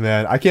 jeez,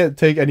 man. I can't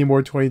take any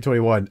more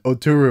 2021.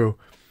 Oturu.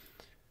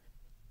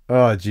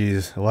 Oh,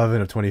 jeez.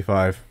 11 of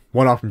 25.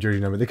 One off from jersey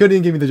number. They couldn't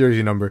even give me the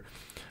jersey number.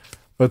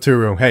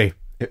 Oturu. Hey,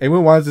 if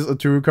anyone wants this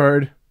Oturu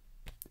card,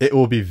 it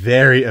will be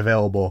very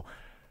available.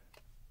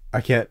 I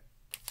can't.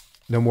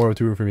 No more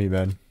Oturu for me,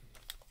 man.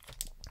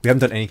 We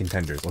haven't done any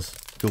contenders. Let's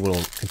do a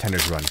little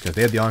contenders run because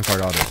they have the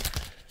on-card autos.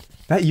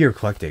 That year of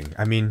collecting.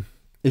 I mean,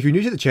 if you're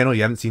new to the channel,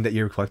 you haven't seen that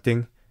year of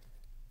collecting,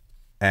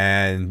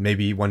 and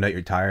maybe one night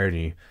you're tired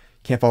and you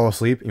can't fall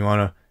asleep, and you want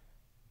to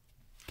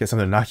get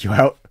something to knock you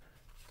out,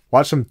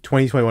 watch some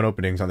 2021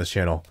 openings on this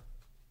channel.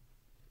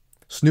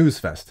 Snooze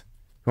Fest.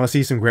 You want to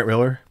see some Grant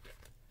Riller?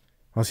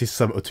 Want to see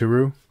some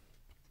Oturu?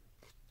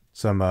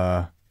 Some,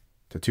 the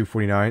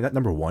 249. That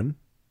number 1?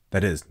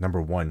 That is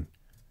number 1.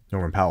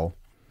 Norman Powell.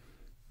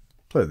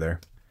 Put it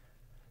there.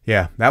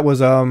 Yeah, that was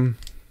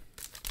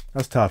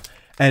tough.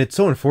 And it's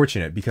so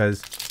unfortunate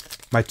because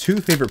my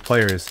two favorite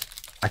players,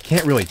 I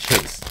can't really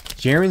chase.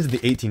 Jaren's in the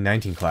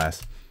 18-19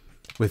 class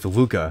with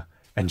Luka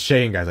and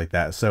Shea and guys like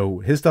that. So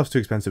his stuff's too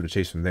expensive to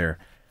chase from there.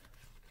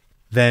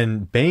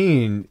 Then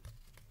Bane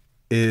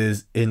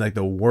is in like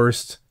the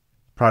worst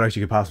product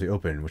you could possibly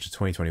open, which is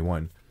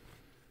 2021.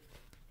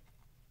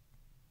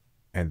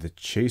 And the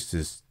chase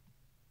is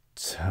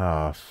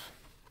tough.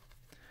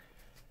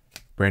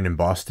 Brandon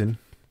Boston,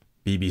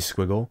 BB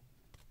Squiggle.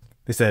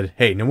 They said,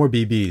 hey, no more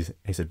BBs.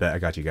 He said, bet, I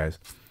got you guys.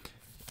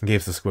 And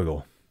gave us the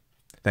squiggle.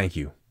 Thank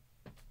you.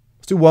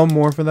 Let's do one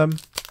more for them.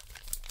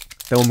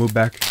 Then we'll move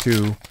back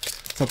to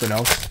something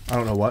else. I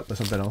don't know what, but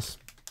something else.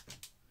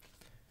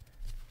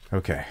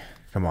 Okay,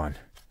 come on.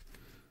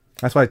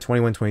 That's why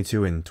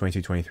 21-22 and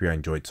 22-23 I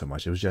enjoyed so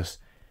much. It was just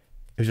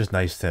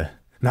nice to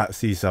not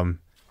see some.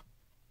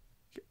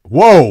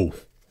 Whoa!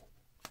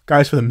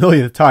 Guys, for the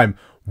millionth time.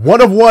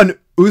 1 of 1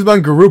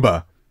 Usman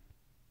Garuba.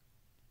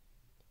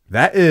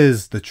 That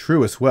is the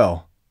true as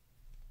well.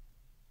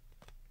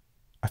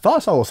 I thought I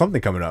saw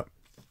something coming up.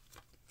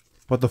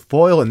 But the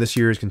foil in this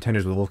year's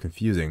Contenders was a little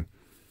confusing.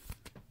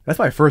 That's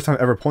my first time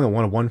ever pulling a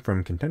 1 of 1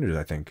 from Contenders,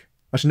 I think.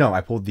 Actually, no,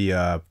 I pulled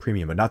the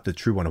premium, but not the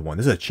true 1 of 1.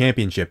 This is a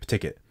championship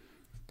ticket.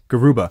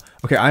 Garuba.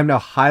 Okay, I am now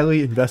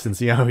highly invested in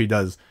seeing how he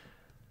does.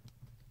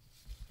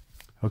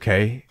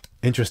 Okay,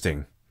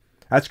 interesting.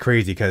 That's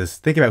crazy because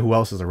think about who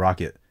else is a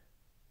Rocket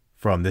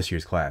from this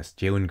year's class.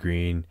 Jalen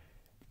Green,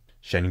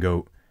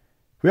 Shengoat.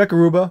 We got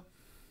Garuba.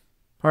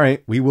 All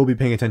right, we will be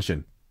paying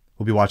attention.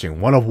 We'll be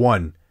watching 1 of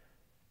 1.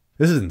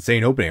 This is an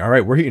insane opening. All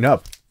right, we're heating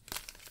up.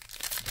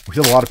 We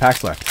still have a lot of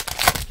packs left.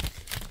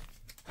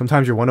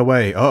 Sometimes you're 1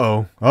 away.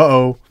 Uh-oh.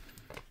 Uh-oh.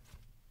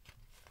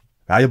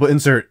 Valuable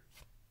insert.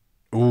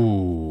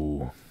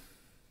 Ooh.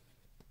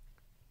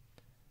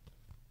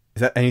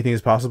 Is that anything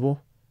is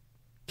possible?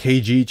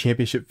 KG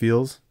Championship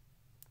Feels.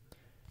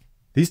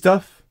 These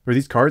stuff, or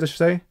these cards, I should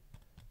say,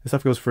 this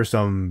stuff goes for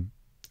some,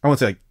 I won't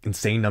say like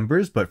insane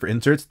numbers, but for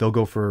inserts, they'll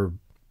go for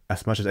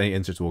as much as any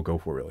inserts will go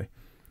for, really.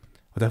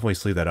 I'll definitely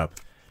sleeve that up.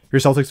 If you're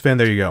a Celtics fan,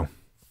 there you go.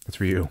 That's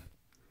for you.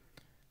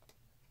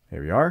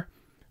 There we are.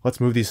 Let's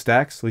move these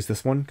stacks, at least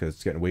this one, because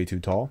it's getting way too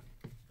tall.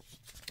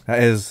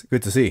 That is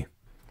good to see.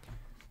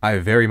 I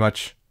very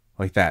much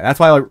like that. That's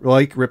why I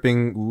like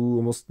ripping, ooh,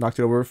 almost knocked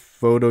it over,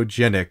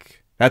 PhotoGenic.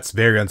 That's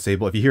very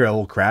unstable. If you hear a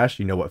little crash,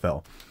 you know what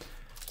fell.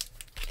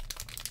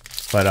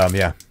 But,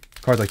 yeah,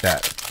 cards like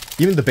that.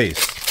 Even the base.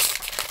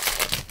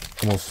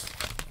 Almost,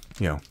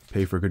 you know,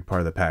 pay for a good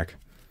part of the pack.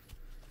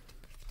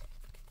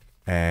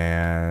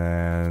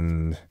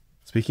 And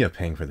speaking of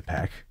paying for the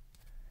pack,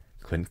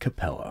 Clint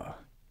Capella,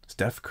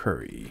 Steph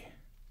Curry.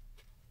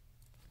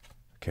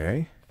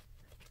 Okay.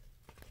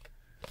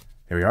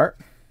 Here we are.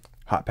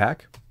 Hot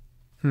pack.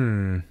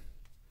 I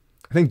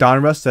think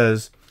Donruss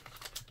says,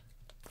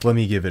 let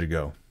me give it a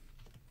go.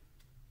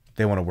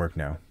 They want to work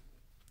now.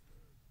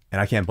 And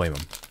I can't blame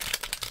them.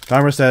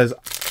 Donruss says,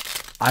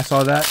 I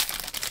saw that.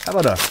 How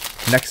about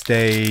a next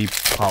day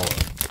Paulo?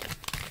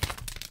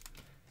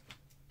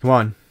 Come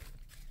on.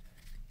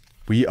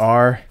 We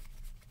are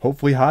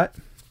hopefully hot.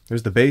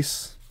 There's the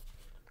base.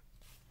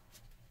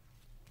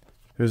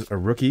 There's a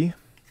rookie.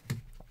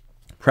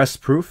 Press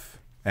proof.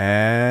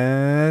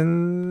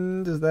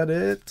 And is that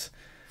it?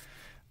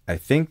 I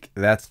think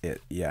that's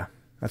it. Yeah,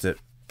 that's it.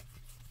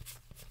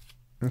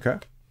 Okay.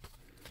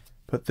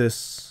 Put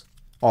this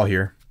all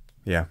here.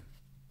 Yeah.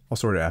 I'll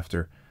sort it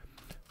after.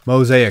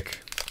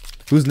 Mosaic.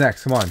 Who's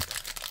next? Come on.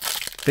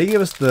 They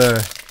gave us the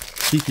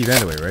Kiki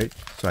Vandaway, right?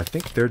 So I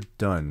think they're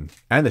done.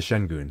 And the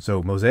Shengun.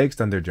 So Mosaic's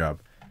done their job.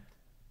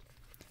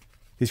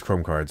 These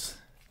Chrome cards.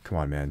 Come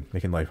on, man.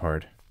 Making life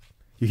hard.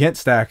 You can't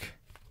stack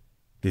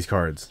these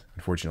cards,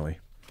 unfortunately.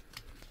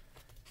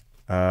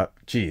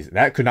 Geez.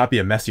 That could not be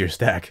a messier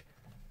stack.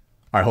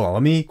 Alright, hold on.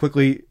 Let me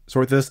quickly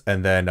sort this,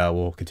 and then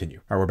we'll continue.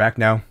 Alright, we're back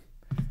now.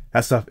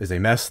 That stuff is a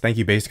mess. Thank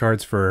you, base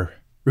cards, for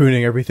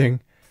ruining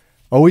everything.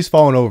 Always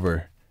falling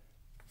over.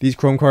 These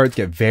Chrome cards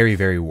get very,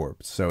 very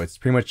warped. So it's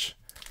pretty much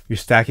you're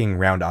stacking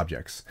round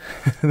objects.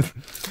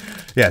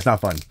 Yeah, it's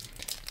not fun.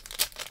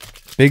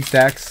 Big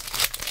stacks.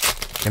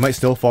 They might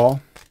still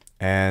fall.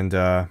 And,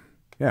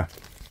 yeah.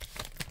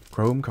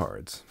 Chrome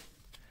cards.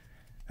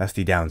 That's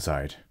the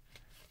downside.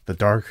 The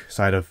dark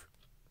side of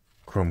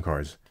Chrome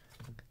cards.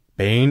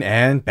 Bane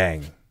and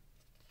bang.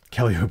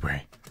 Kelly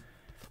Oubre.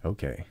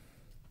 Okay.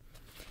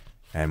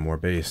 And more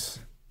base.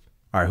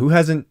 Alright, who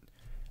hasn't...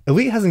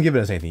 Elite hasn't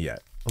given us anything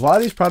yet. A lot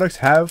of these products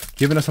have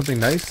given us something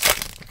nice.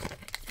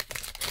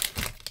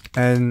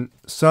 And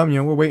some, you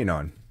know, we're waiting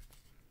on.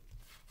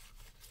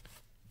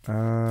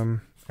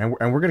 And we're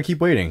going to keep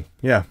waiting.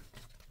 Yeah.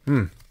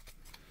 Come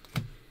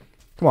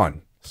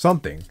on.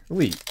 Something.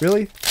 Elite.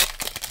 Really?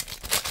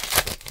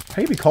 How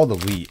can you be called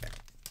Elite?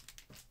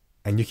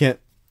 And you can't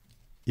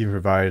even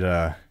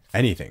provide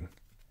anything.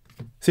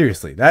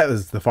 Seriously, that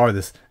was the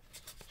farthest.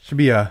 Should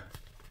be a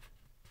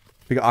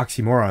big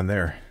oxymoron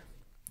there.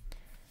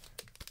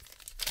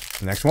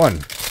 Next one.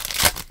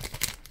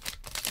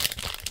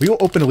 We will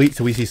open Elite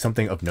till we see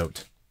something of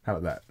note. How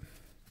about that?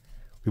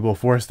 We will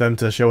force them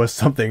to show us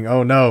something.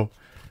 Oh no.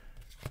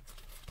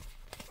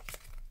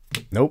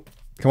 Nope.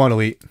 Come on,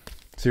 Elite.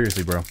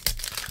 Seriously, bro.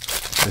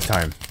 It's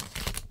time.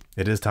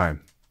 It is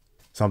time.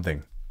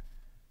 Something.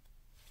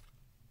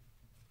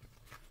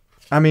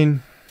 I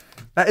mean,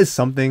 that is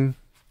something.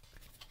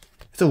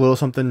 It's a little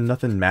something,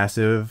 nothing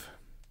massive.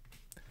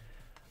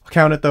 I'll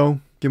count it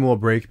though. Give them a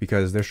little break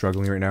because they're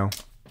struggling right now.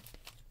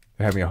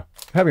 They're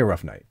having a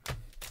rough night.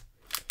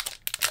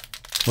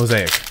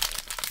 Mosaic.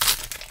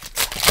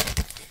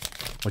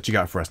 What you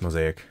got for us,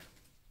 Mosaic?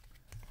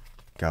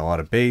 Got a lot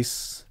of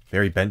base.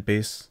 Very bent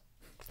base.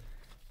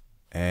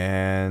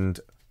 And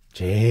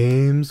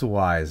James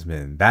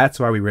Wiseman.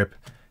 That's why we rip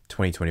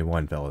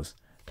 2021, fellas.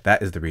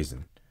 That is the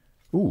reason.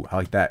 Ooh, I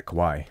like that.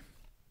 Kawhi.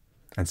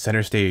 And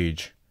center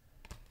stage.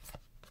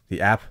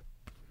 The app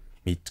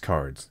meets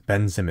cards.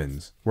 Ben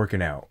Simmons.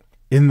 Working out.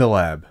 In the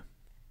lab.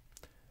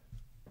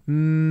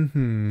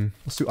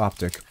 Let's do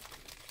Optic.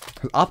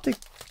 Has Optic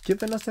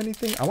given us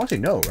anything? I want to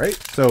say no, right?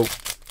 So,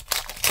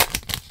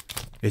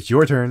 it's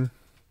your turn.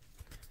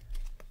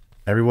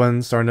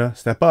 Everyone's starting to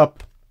step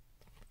up.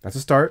 That's a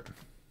start.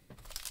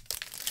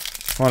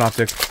 Come on,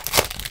 Optic.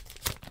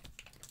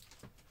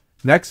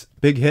 Next,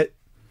 big hit.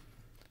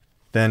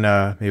 Then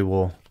maybe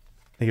we'll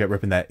think about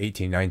ripping that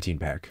 18-19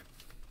 pack.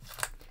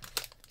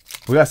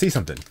 We gotta see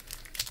something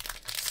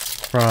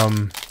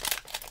from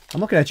I'm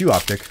looking at you,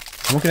 Optic.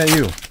 I'm looking at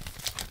you.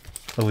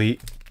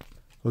 Elite.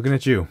 Looking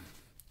at you.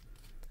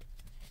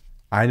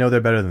 I know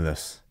they're better than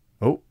this.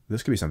 Oh,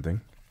 this could be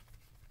something.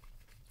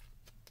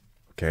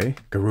 Okay,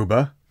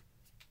 Garuba.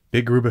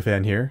 Big Garuba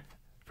fan here.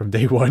 From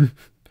day one.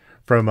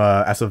 From,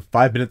 as of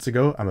 5 minutes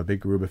ago, I'm a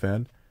big Garuba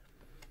fan.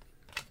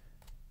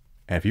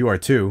 And if you are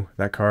too,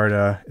 that card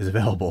is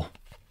available.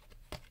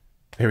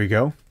 Here we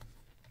go.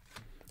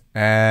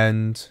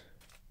 And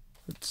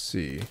let's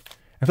see.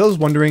 If I was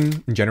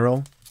wondering, in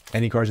general,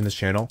 any cards in this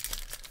channel,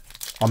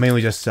 I'll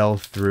mainly just sell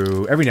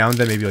through, every now and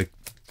then, maybe like,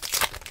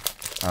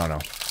 I don't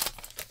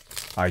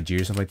know,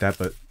 IG or something like that,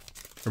 but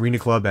Arena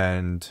Club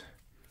and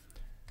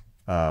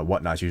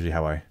whatnot is usually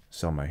how I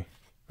sell my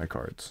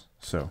cards.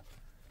 So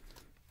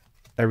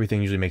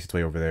everything usually makes its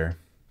way over there.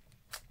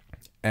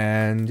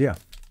 And yeah,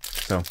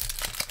 so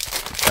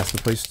that's the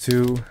place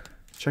to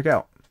check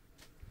out.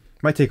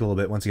 Might take a little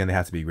bit. Once again, they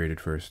have to be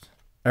graded first.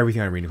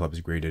 Everything on Arena Club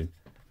is graded,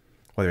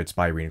 whether it's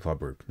by Arena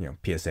Club or, you know,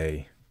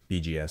 PSA,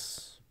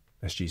 BGS,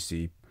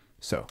 SGC.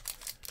 So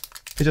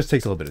it just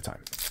takes a little bit of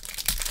time.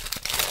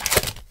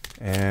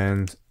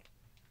 And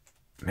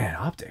man,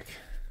 Optic.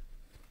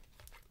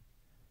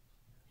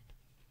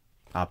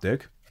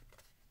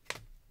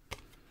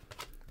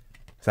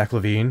 Zach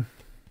Levine.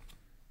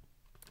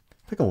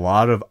 I think a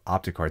lot of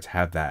Optic cards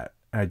have that.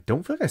 And I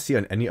don't feel like I see it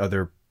on any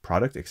other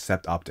product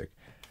except Optic.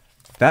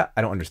 That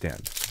I don't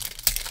understand.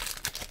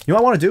 You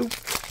know what I want to do?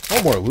 I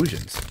want more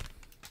illusions.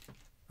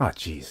 Oh,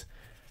 jeez.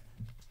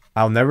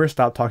 I'll never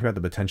stop talking about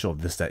the potential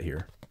of this set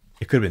here.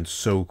 It could have been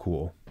so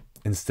cool.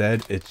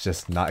 Instead, it's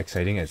just not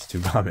exciting and it's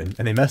too common.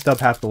 And they messed up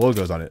half the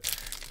logos on it.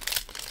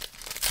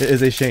 It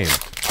is a shame.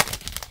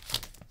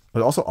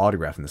 But also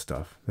autographing this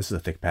stuff. This is a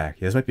thick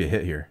pack. Yeah, this might be a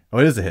hit here. Oh,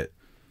 it is a hit.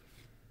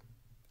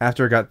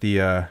 After I got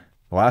the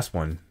last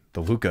one,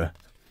 the Luca,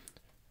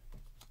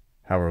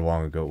 however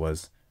long ago it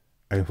was,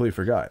 I completely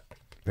forgot.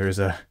 There's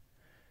a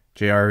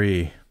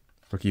JRE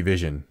Rookie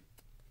Vision.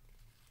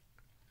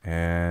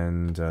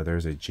 And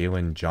there's a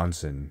Jalen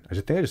Johnson. I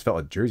think I just felt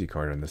a jersey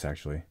card on this,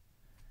 actually.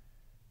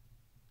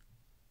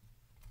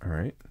 All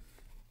right.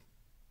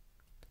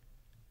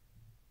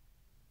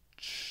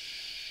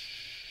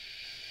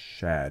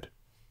 Chad.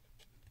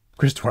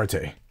 Chris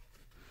Duarte.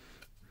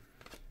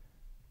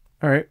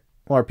 All right.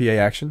 Well, RPA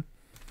action.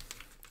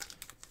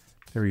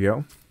 There we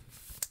go.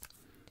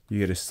 You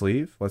get a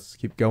sleeve. Let's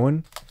keep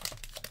going.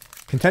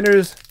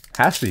 Contenders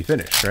has to be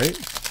finished, right?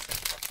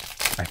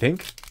 I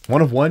think.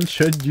 1 of 1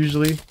 should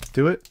usually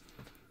do it.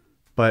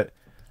 But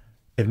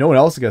if no one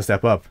else is going to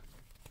step up,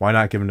 why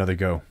not give another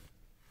go?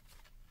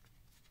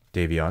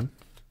 Davion.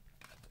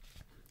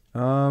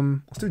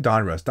 Let's do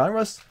Donruss.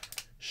 Donruss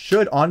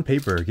should, on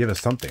paper, give us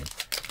something.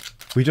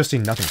 We've just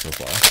seen nothing so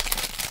far.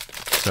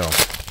 So,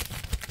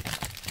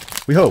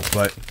 we hope,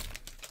 but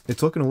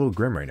it's looking a little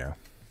grim right now.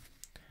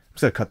 I'm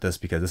just going to cut this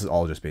because this is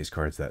all just base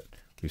cards that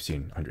we've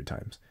seen 100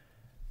 times.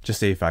 Just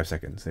save 5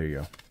 seconds. There you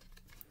go.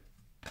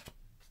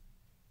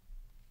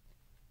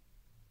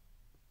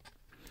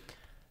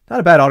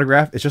 Not a bad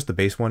autograph. It's just the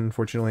base one,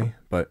 unfortunately,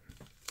 but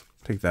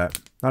take that.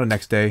 Not a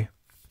next day.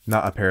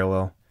 Not a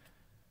parallel,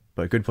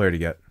 but a good player to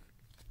get.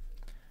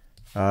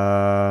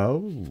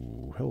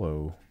 Oh,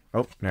 hello.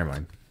 Oh, never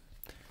mind.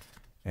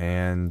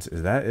 And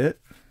is that it?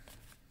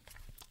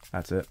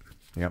 That's it.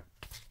 Yep.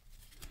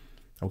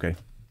 Okay.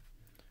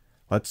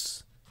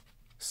 Let's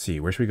see.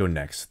 Where should we go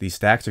next? These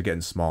stacks are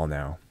getting small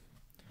now.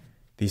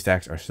 These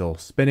stacks are still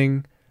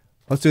spinning.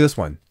 Let's do this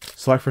one.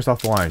 Select first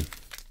off the line.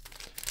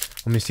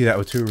 Let me see that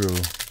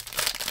Oturu.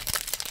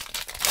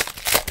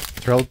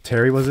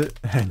 Terry, was it?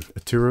 And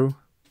Oturu.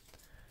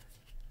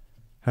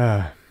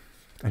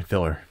 And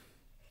filler.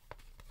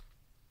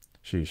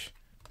 Sheesh.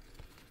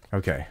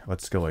 Okay,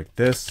 let's go like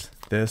this,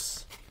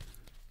 this,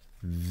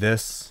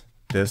 this,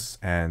 this,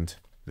 and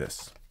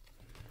this.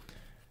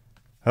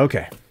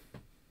 Okay.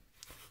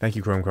 Thank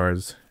you, Chrome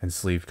cards and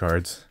sleeve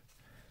cards,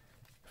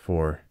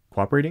 for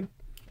cooperating.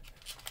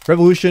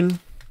 Revolution,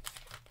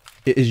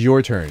 it is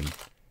your turn.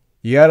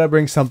 You gotta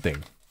bring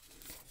something.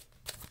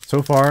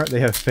 So far, they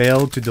have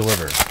failed to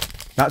deliver.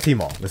 Not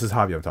Tmall. This is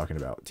Hobby I'm talking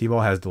about.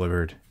 Tmall has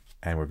delivered,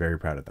 and we're very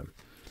proud of them.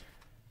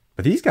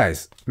 But these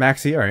guys,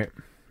 Maxi, all right,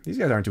 these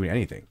guys aren't doing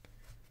anything.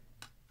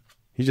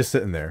 He's just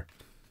sitting there.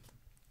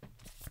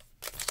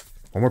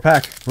 One more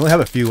pack. We only have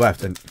a few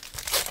left, and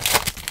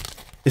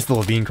it's the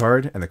Levine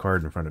card and the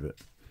card in front of it.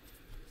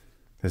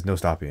 There's no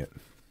stopping it.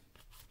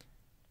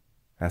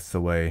 That's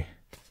the way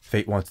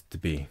fate wants it to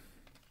be.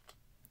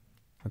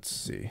 Let's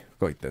see.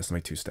 Go like this.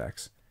 Make 2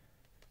 stacks.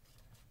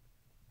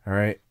 All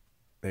right.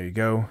 There you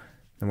go.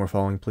 No more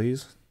following,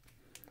 please.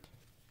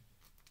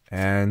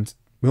 And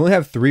we only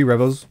have 3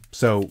 Revos,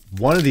 so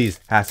one of these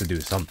has to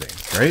do something,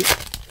 right?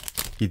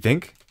 You'd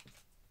think?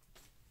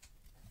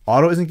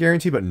 Auto isn't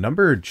guaranteed, but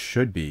numbered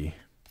should be.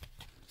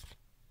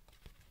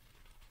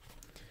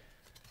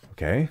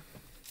 Okay.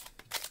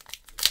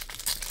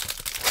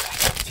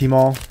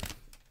 Tmall,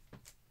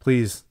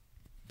 please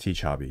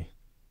teach Hobby.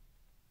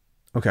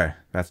 Okay,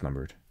 that's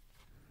numbered.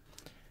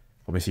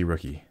 Let me see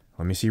rookie.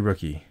 Let me see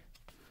rookie.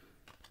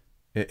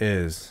 It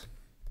is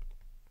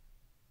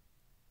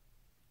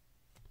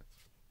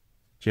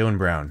Jaylen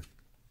Brown.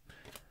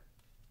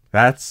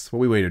 That's what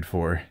we waited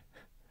for.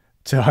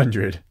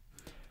 200.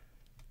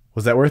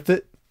 Was that worth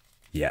it?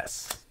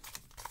 Yes.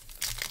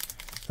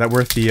 Is that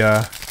worth the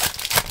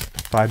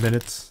 5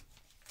 minutes?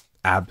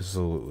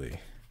 Absolutely.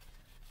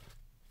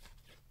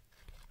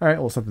 All right,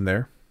 well, something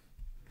there.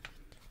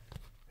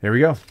 There we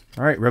go.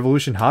 All right,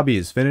 Revolution Hobby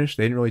is finished.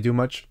 They didn't really do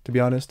much, to be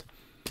honest.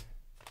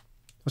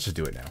 Let's just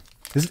do it now.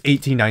 This is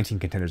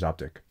 18-19 Contenders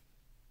Optic.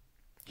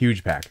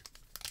 Huge pack.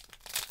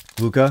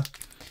 Luka,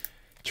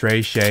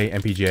 Trey, Shea,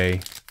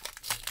 MPJ,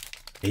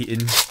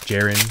 Ayton,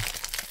 Jaren,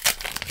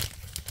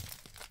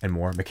 and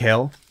more.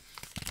 Mikhail.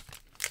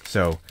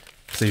 So,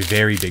 it's a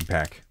very big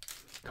pack.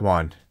 Come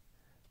on.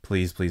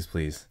 Please, please,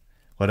 please.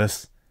 Let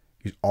us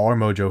use all our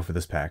mojo for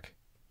this pack.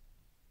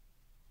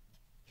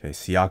 Okay,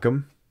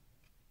 Siakam.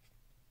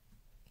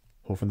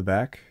 Pull from the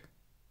back.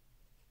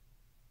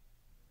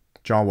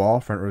 John Wall,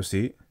 front row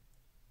seat.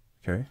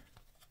 Okay.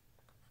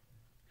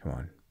 Come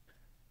on.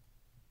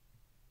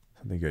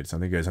 Something good,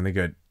 something good, something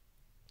good.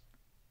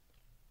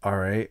 All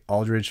right,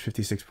 Aldridge,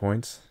 56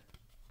 points.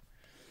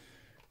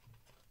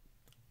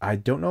 I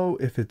don't know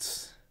if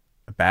it's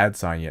a bad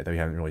sign yet that we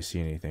haven't really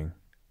seen anything.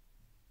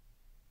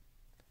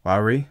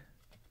 Lowry.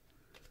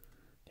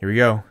 Here we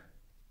go.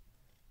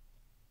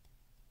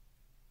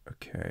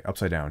 Okay,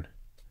 upside down.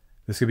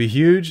 This could be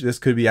huge. This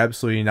could be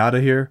absolutely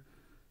nada here.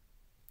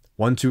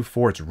 1, 2,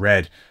 4. It's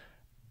red.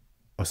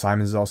 Oh,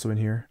 Simons is also in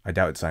here. I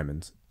doubt it's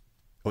Simons.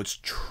 Oh, it's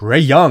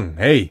Trae Young.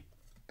 Hey,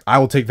 I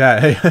will take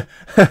that. Hey,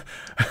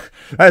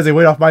 that is a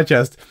weight off my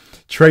chest.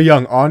 Trae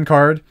Young on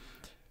card.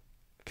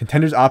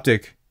 Contenders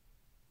Optic.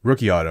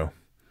 Rookie auto.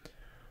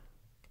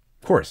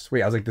 Of course.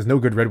 Wait, I was like, there's no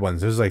good red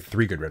ones. There's like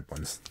 3 good red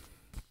ones.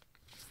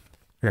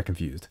 I got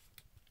confused.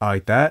 I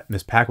like that.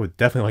 This pack would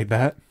definitely like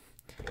that.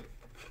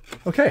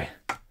 Okay.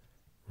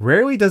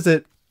 Rarely does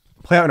it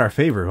play out in our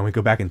favor when we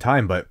go back in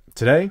time, but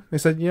today they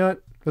said, you know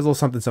what? There's a little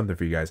something, something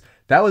for you guys.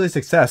 That was a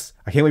success.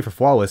 I can't wait for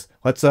Flawless.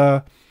 Let's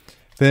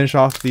finish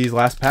off these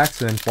last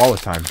packs and then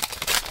Flawless time.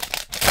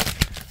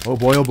 Oh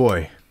boy, oh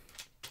boy.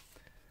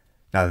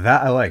 Now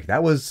that I like.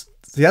 That was,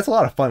 see, that's a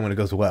lot of fun when it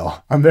goes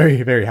well. I'm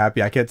very, very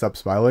happy. I can't stop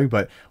smiling,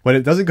 but when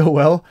it doesn't go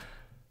well,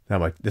 then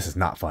I'm like, this is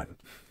not fun.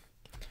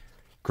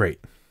 Great.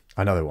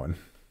 Another one.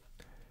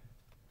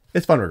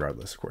 It's fun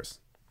regardless, of course.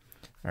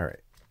 All right.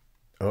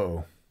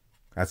 Uh-oh.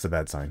 That's a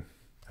bad sign.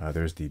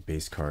 There's the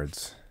base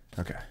cards.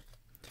 Okay.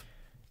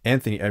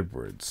 Anthony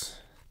Edwards.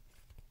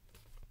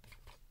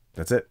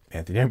 That's it.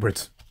 Anthony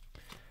Edwards.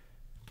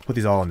 Put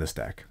these all in this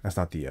stack. That's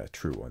not the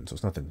true one, so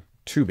it's nothing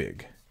too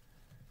big.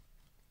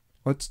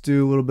 Let's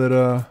do a little bit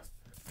of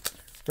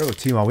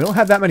Revolution Tmall. We don't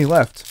have that many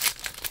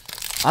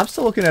left. I'm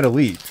still looking at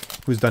Elite,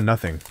 who's done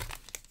nothing.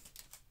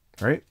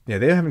 Right? Yeah,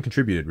 they haven't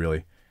contributed,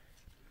 really.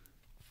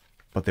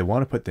 But they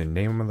want to put their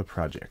name on the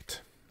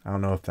project. I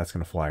don't know if that's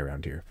going to fly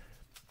around here.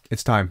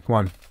 It's time. Come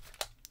on.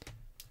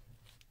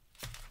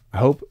 I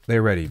hope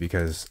they're ready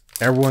because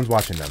everyone's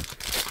watching them.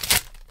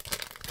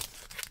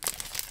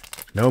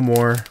 No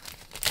more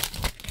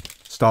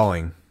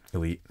stalling,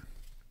 Elite.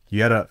 You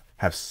gotta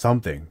have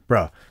something.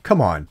 Bruh,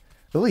 come on.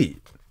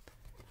 Elite.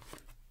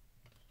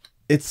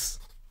 It's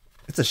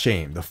a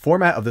shame. The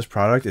format of this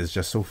product is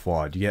just so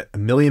flawed. You get a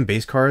million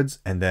base cards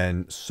and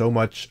then so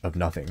much of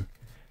nothing.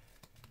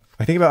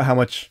 I think about how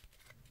much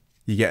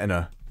you get in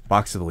a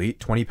box of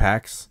Elite. 20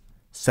 packs,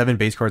 7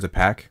 base cards a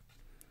pack.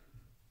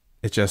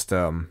 It's just,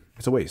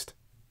 it's a waste.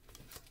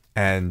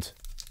 And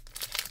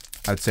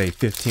I'd say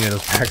 15 of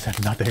those packs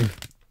have nothing.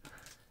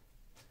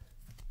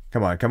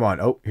 Come on, come on.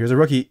 Oh, here's a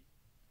rookie.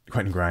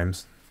 Quentin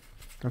Grimes.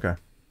 Okay.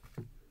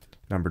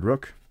 Numbered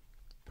rook.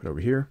 Put over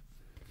here.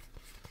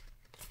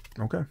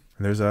 Okay. And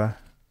there's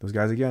those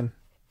guys again.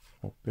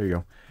 Oh, there you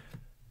go.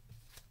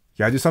 You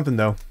gotta do something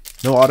though.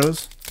 No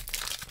autos.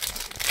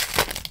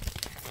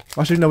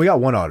 Actually, no, we got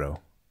one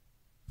auto.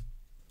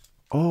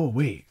 Oh,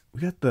 wait.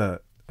 We got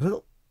the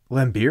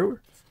Lambeer?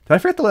 Did I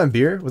forget the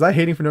Lambeer? Was I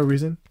hating for no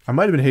reason? I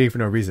might have been hating for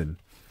no reason.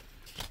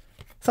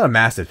 It's not a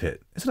massive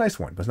hit. It's a nice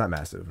one, but it's not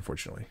massive,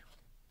 unfortunately.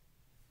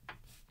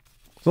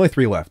 There's only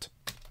 3 left.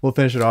 We'll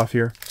finish it off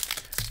here.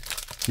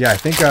 Yeah, I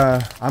think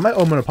I might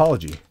owe them an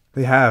apology.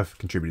 They have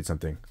contributed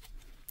something.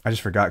 I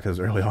just forgot because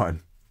it was early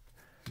on.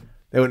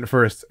 They went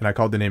first, and I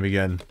called the name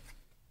again.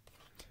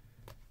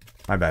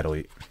 My bad,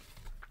 Elite.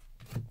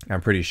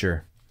 I'm pretty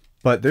sure.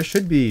 But there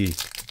should be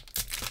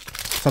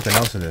something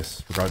else in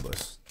this,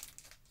 regardless.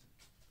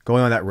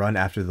 Going on that run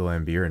after the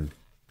Lambeer and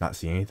not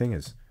seeing anything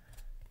is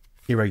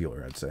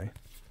irregular, I'd say.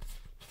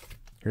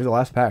 Here's the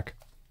last pack.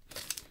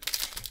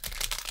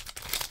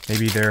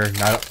 Maybe they're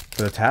not up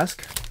for the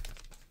task.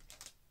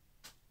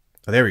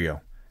 Oh, there we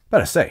go. About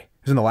to say,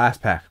 it's in the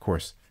last pack, of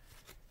course.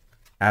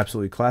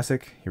 Absolutely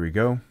classic. Here we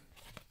go.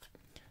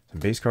 Some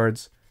base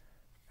cards.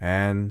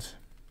 And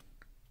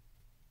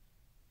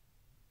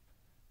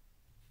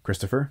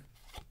Christopher.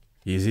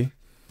 Easy.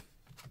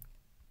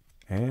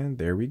 And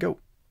there we go.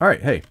 All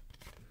right, hey.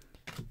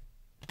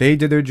 They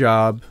did their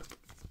job.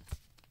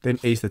 They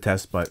didn't ace the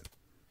test, but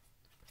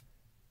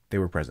they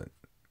were present.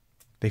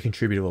 they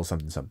contribute a little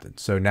something something.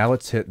 So now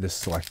let's hit this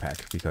select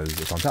pack because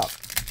it's on top.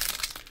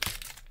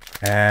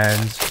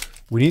 And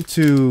we need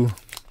to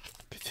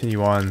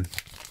continue on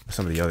with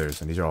some of the others,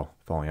 and these are all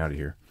falling out of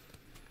here.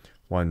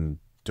 One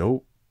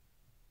dope.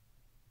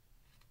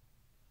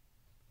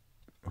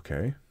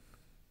 Okay.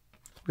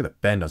 Look at the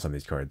bend on some of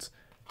these cards.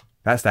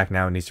 That stack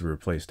now needs to be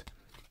replaced.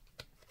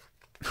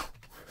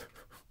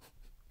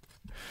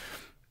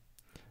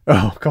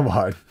 Oh, come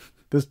on.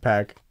 This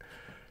pack.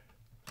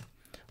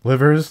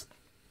 Livers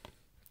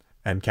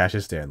and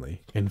Cassius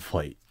Stanley in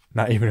flight.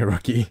 Not even a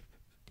rookie.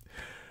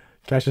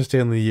 Cassius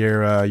Stanley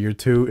year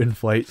 2 in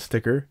flight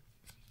sticker.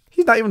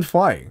 He's not even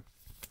flying.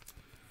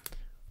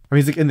 I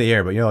mean, he's like in the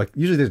air, but you know, like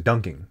usually there's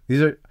dunking.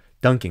 These are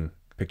dunking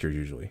pictures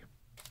usually.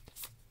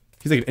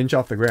 He's like an inch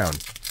off the ground.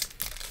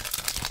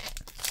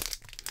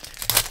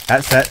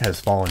 That set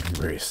has fallen from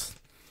grace.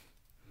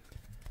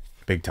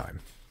 Big time.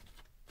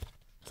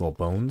 Little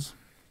bones.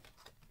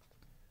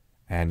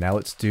 And now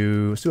let's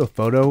do a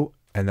photo,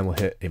 and then we'll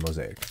hit a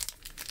mosaic.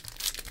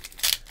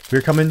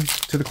 We're coming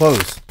to the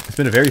close. It's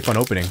been a very fun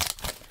opening.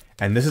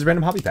 And this is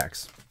Random Hobby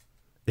Packs.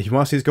 If you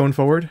want to see this going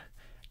forward,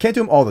 can't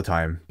do them all the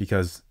time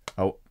because,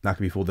 oh, not going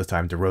to be fooled this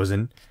time.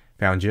 DeRozan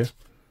found you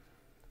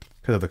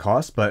because of the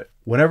cost. But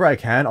whenever I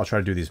can, I'll try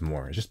to do these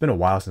more. It's just been a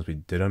while since we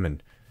did them,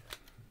 and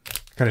I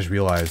kind of just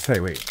realized, hey,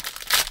 wait.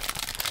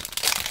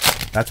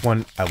 That's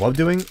one I love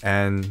doing,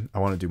 and I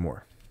want to do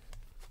more.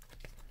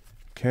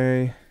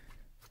 Okay.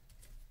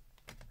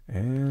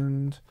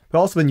 And I've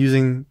also been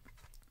using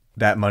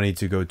that money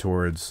to go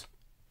towards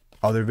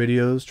other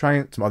videos,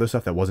 trying some other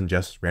stuff that wasn't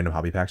just random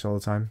hobby packs all the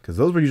time, because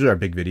those were usually our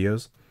big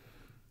videos.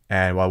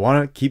 And while I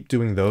want to keep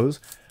doing those,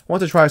 I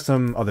want to try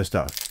some other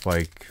stuff.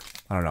 Like,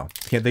 I don't know,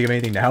 I can't think of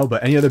anything now,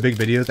 but any other big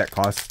videos that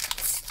cost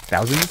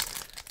thousands,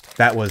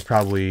 that was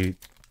probably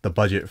the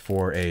budget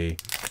for a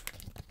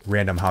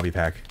random hobby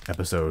pack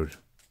episode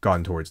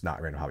gone towards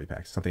not random hobby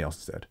packs, something else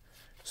instead.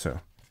 So,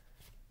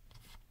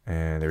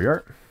 and there we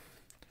are.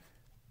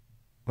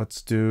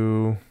 Let's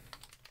do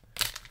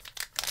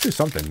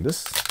something.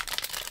 This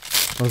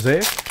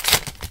mosaic.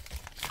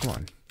 Come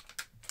on.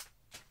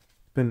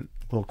 Been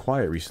a little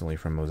quiet recently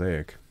from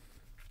mosaic.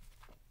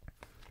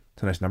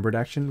 It's a nice numbered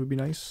action would be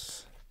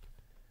nice.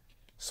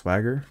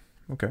 Swagger.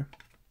 Okay.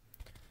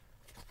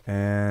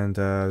 And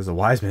there's a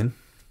Wiseman.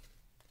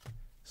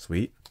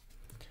 Sweet.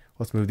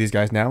 Let's move these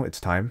guys now.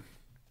 It's time.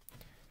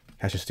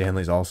 Cassius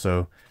Stanley's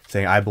also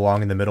saying I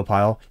belong in the middle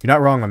pile. You're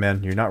not wrong, my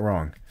man. You're not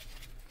wrong.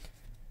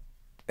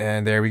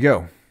 And there we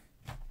go.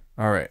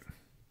 All right.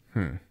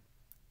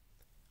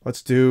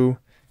 Let's do...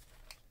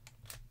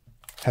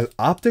 Has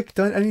Optic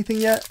done anything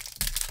yet?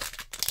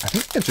 I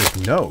think the answer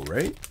is no,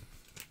 right?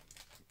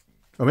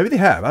 Or maybe they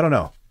have. I don't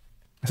know.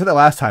 I said that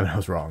last time and I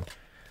was wrong.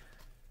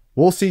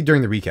 We'll see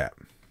during the recap.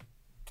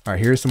 All right,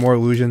 here's some more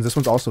illusions. This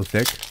one's also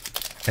thick.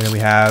 And then we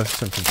have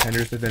some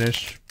contenders to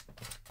finish.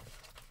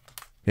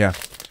 Yeah.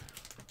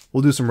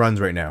 We'll do some runs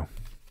right now.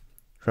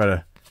 Try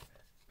to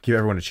give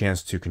everyone a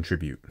chance to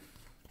contribute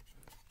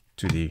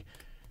to the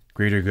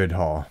greater good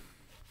haul.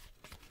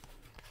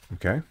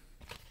 Okay.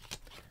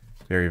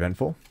 Very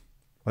eventful.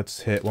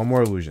 Let's hit one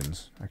more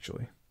illusions,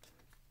 actually.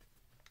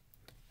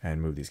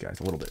 And move these guys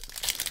a little bit.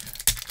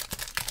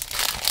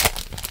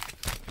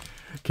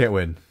 Can't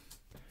win.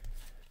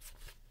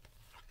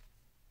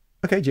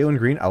 Okay, Jalen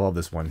Green. I love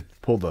this one.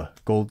 Pull the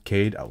gold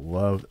Cade. I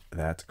love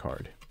that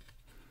card.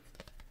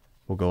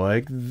 We'll go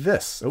like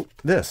this. Oh,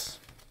 this.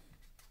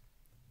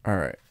 All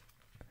right.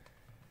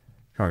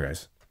 Come on,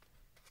 guys.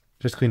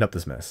 Just cleaned up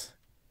this mess.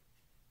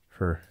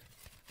 For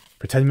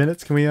 10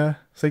 minutes, can we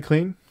say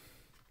clean?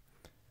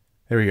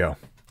 There we go.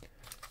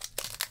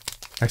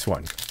 Next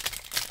one.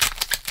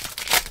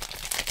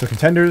 So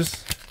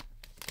contenders.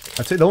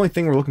 I'd say the only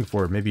thing we're looking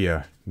for, maybe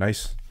a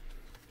nice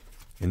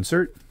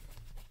insert.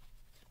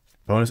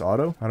 Bonus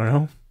auto? I don't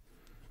know.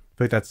 I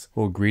feel like that's a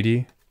little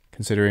greedy,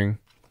 considering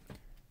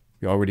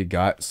we already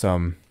got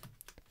some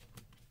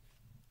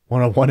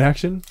one-on-one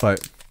action,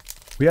 but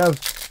we have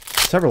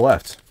several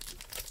left.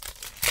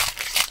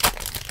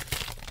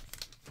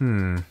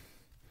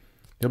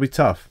 It'll be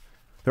tough.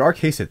 There are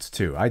case hits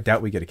too. I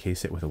doubt we get a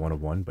case hit with a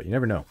one-of-one, but you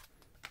never know.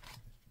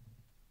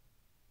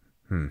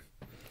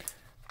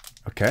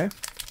 Okay.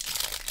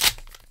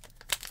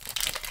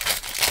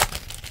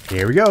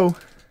 Here we go.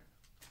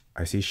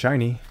 I see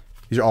shiny.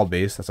 These are all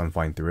base. That's I'm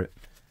flying through it.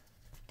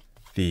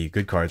 The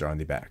good cards are on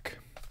the back.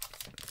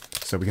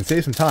 So we can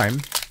save some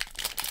time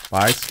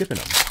by skipping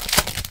them.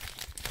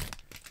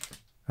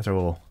 That's our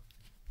little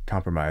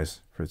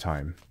compromise for the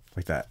time.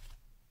 Like that.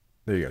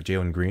 There you go.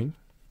 Jalen Green.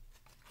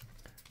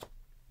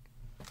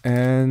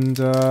 And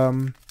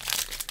only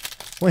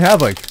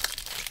have like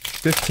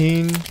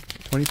 15,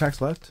 20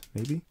 packs left,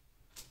 maybe.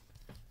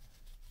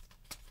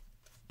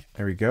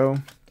 There we go.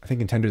 I think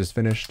Contenders is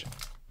finished.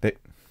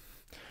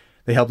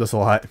 They helped us a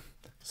lot,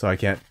 so I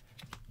can't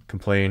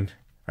complain.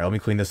 All right, let me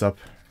clean this up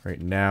right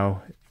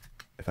now.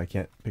 If I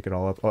can't pick it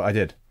all up. Oh, I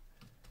did.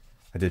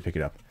 I did pick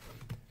it up.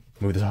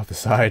 Move this off the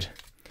side.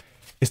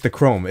 It's the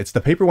chrome. It's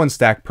the paper one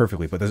stacked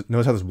perfectly, but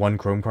notice how there's one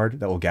chrome card,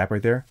 that little gap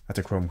right there? That's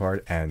a chrome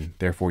card, and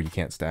therefore you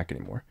can't stack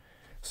anymore.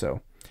 So,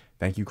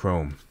 thank you,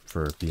 Chrome,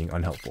 for being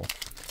unhelpful.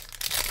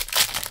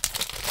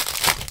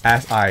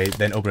 As I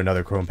then open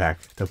another chrome pack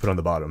to put on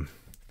the bottom.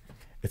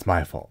 It's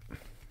my fault.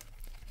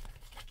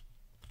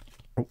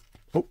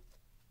 Oh.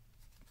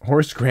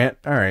 Horace Grant.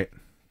 All right.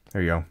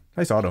 There you go.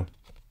 Nice auto.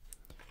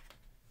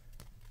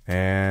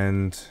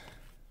 And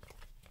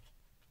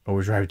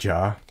Overdrive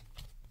Jaw.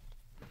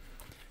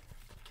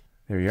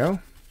 There you go.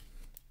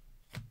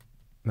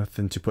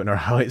 Nothing to put in our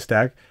highlight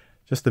stack.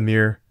 Just the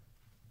mere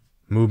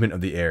movement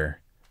of the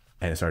air.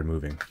 And it started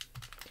moving.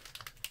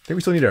 I think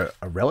we still need a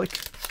relic.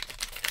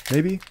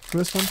 Maybe from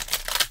this one.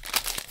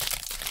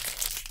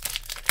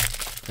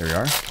 There we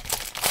are.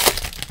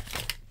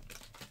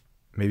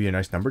 Maybe a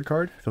nice numbered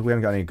card. I feel like we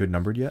haven't got any good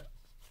numbered yet.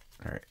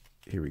 Alright.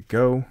 Here we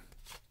go.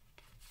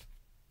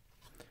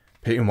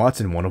 Peyton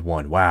Watson, 1 of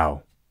 1.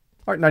 Wow.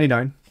 Art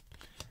 99.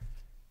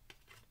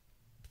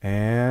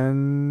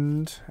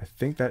 And I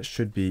think that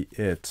should be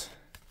it.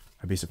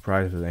 I'd be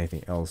surprised if there's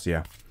anything else.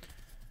 Yeah.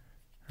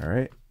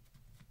 Alright.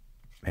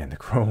 Man, the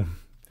chrome.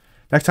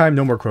 Next time,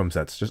 no more chrome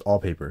sets. Just all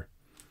paper.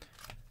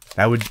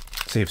 That would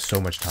save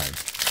so much time.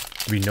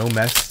 There'd be no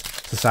mess.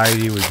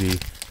 Society would be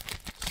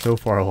so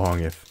far along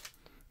if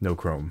no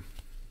chrome.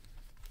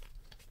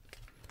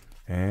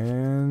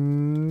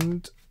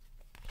 And...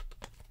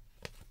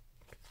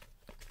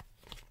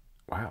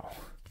 wow.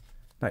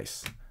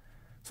 Nice.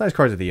 It's nice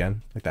cards at the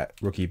end, like that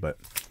rookie, but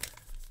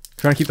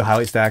trying to keep the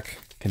highlight stack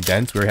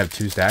condensed. We already have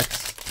 2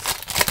 stacks.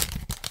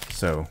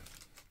 So,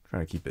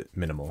 trying to keep it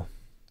minimal.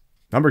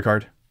 Number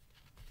card.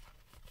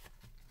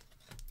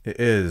 It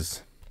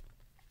is...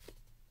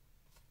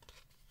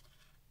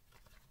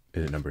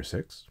 is it number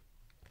 6?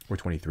 Or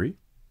 23?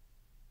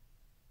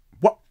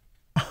 What?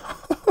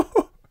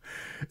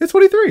 It's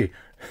 23!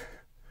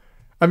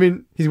 I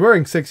mean, he's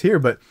wearing 6 here,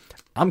 but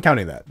I'm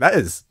counting that. That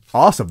is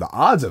awesome. The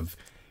odds of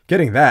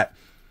getting that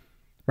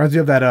reminds me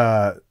of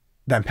that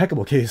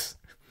impeccable case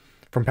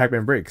from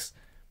Pac-Man Breaks.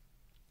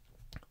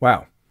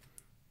 Wow.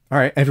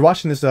 Alright, and if you're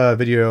watching this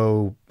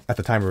video at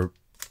the time, or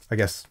I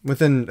guess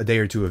within a day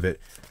or two of it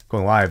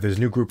going live, there's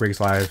new group breaks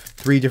live,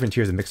 3 different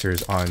tiers of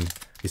mixers on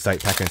the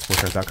site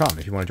pacmansportscards.com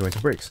if you want to join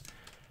some breaks.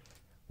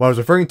 What I was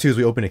referring to is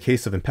we opened a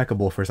case of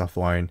Impeccable first off the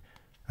line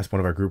as one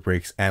of our group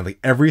breaks, and like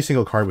every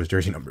single card was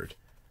jersey numbered.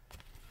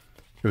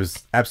 It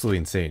was absolutely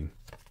insane.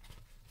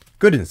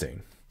 Good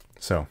insane.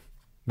 So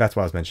that's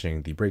why I was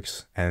mentioning the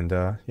breaks, and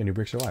yeah, new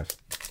breaks are live.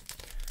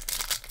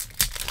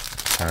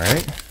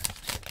 Alright.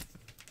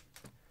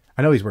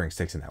 I know he's wearing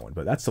 6 in that one,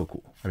 but that's still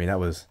cool. I mean, that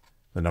was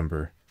the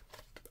number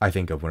I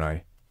think of when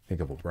I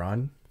think of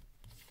LeBron.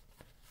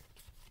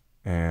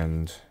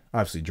 And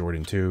obviously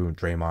Jordan 2,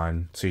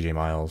 Draymond, CJ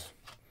Miles.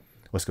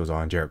 List goes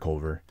on. Jarrett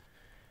Culver.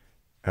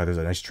 There's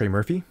a nice Trey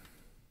Murphy.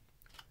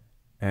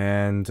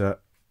 And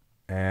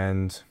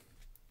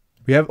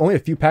we have only a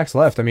few packs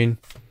left. I mean,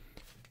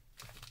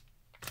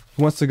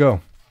 who wants to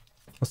go?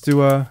 Let's do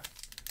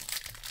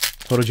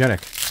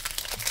PhotoGenic.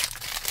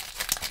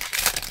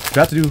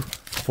 About to do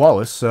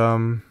Flawless. I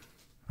don't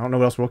know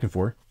what else we're looking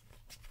for.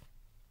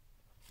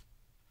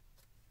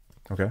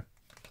 Okay.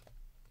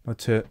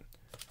 Let's hit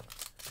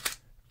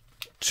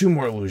 2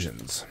 more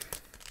illusions.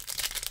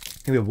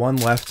 I think we have 1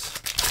 left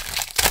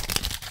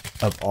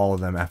of all of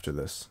them after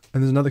this.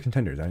 And there's another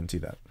Contenders. I didn't see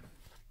that.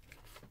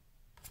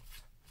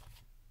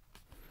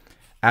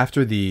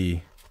 After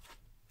the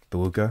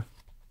Luka,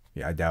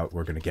 yeah, I doubt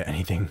we're gonna get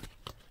anything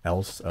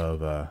else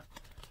of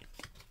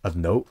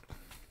note.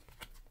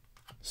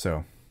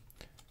 So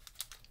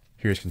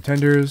here's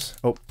Contenders.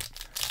 Oh,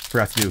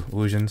 forgot to do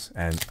illusions,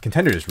 and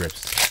Contenders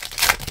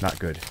rips. Not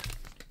good.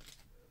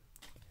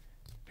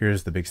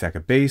 Here's the big stack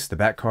of base. The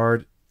back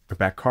card, or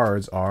back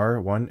cards are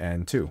 1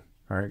 and 2.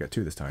 All right, got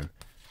 2 this time.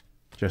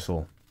 Just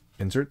little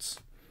inserts.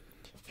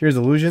 Here's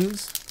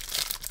illusions,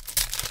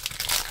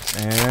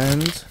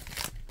 and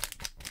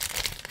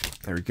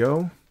there we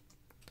go.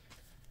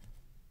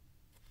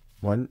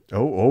 1.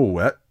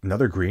 Oh,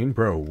 another green,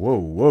 bro.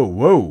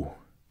 Whoa.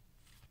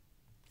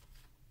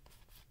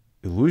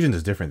 Illusions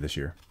is different this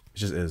year. It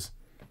just is.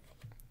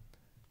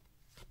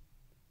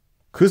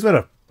 Kuzma at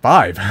a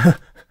 5. I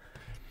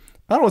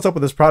don't know what's up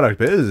with this product,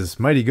 but it is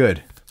mighty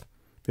good.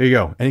 There you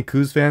go. Any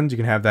Kuz fans, you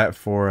can have that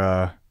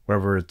for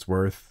whatever it's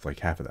worth, like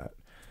half of that.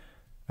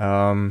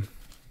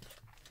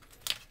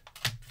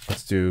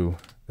 Let's do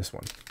this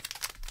one.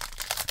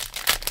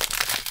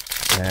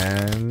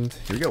 And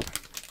here we go.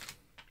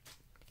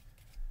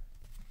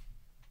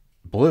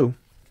 Blue.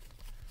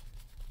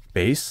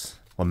 Base.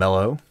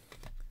 LaMelo.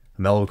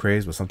 LaMelo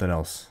craze was something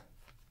else.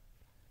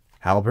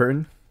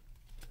 Halliburton.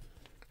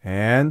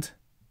 And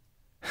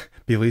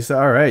Belisa.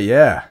 All right,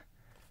 yeah.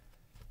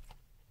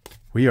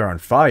 We are on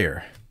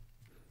fire.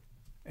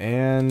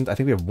 And I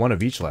think we have 1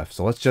 of each left.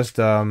 So let's just...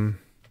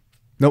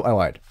 Nope, I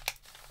lied.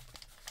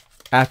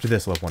 After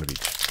this, we'll have 1 of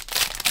each.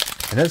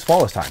 And then it's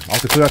Flawless time. I'll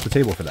have to clear out the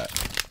table for that.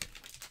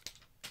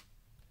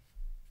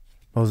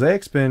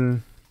 Mosaic's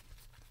been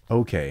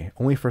okay.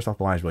 Only first off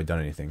the line has really done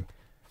anything.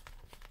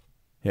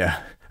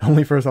 Yeah,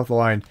 only first off the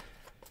line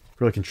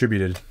really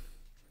contributed.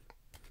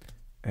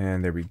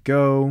 And there we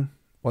go.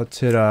 Let's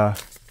hit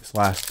this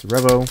last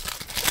Revo.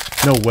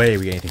 No way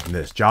we get anything from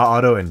this. Jaw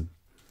Auto and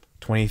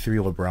 23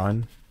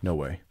 LeBron. No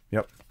way.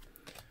 Yep.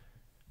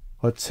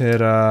 Let's hit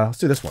let's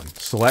do this one.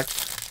 Select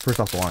first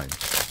off the line.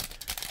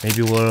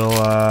 Maybe a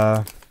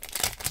little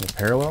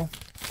parallel.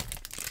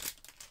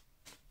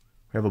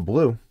 We have a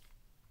blue.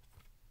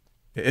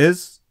 It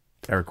is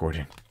air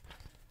recording.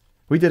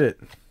 We did it.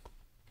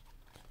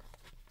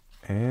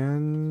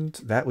 And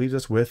that leaves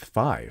us with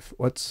 5.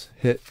 Let's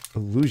hit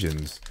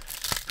illusions.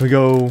 Can we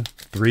go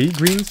 3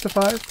 greens to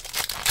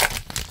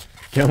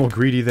 5? Get a little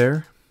greedy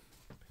there.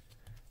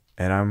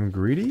 And I'm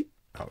greedy.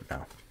 Oh,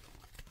 no.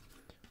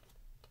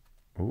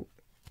 Oh,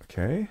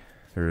 okay.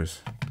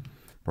 There's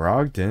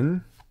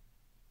Brogdon.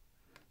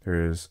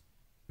 There's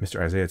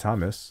Mr. Isaiah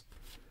Thomas.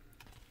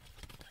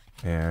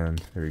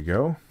 And there you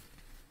go.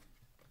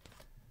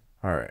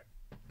 All right.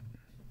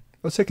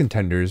 Let's hit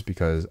contenders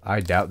because I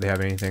doubt they have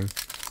anything.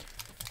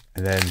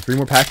 And then 3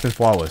 more packs and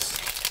flawless.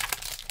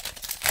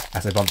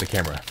 As I bump the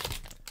camera.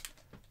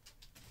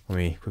 Let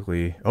me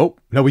quickly... Oh,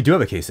 no, we do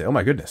have a case hit. Oh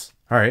my goodness.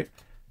 All right.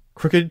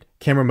 Crooked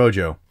Camera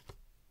Mojo.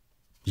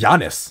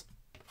 Giannis.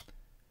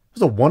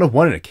 There's a 1 of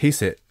 1 and a case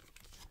hit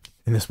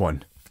in this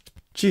one.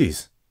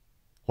 Jeez.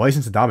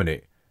 License to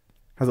dominate.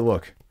 How's it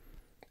look?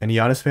 Any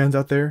Giannis fans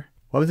out there?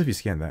 What happens if you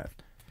scan that?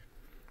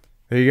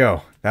 There you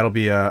go. That'll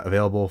be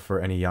available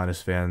for any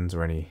Giannis fans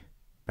or any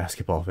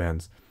basketball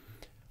fans.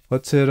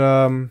 Let's hit...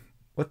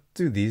 Let's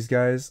do these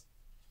guys.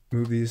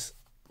 Move these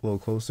a little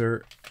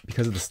closer.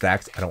 Because of the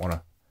stacks, I don't want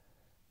to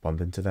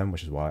bump into them,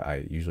 which is why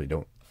I usually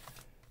don't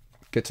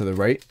get to the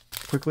right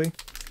quickly.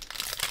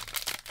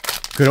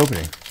 Good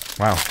opening.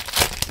 Wow.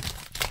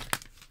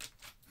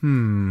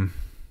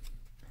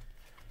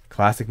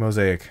 Classic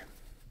Mosaic.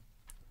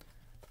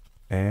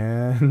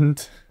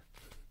 And...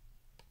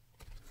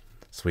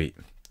 Sweet.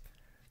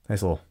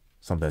 Nice little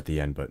something at the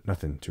end, but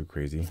nothing too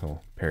crazy. A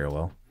little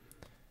parallel.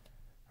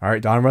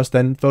 Alright, Donruss,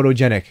 then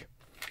PhotoGenic.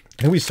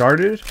 I think we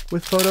started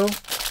with photo,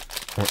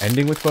 or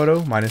ending with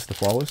photo, minus the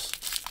flawless.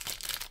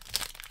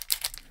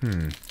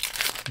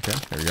 Okay,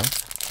 there we go.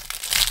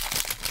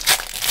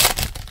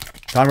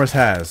 Donruss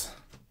has.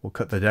 We'll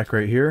cut the deck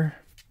right here.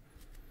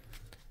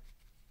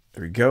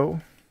 There we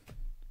go.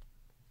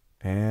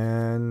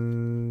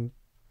 And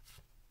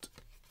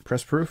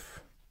press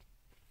proof.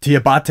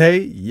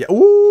 Diabate. Yeah.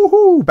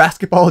 Ooh,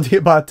 basketball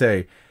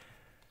Diabate.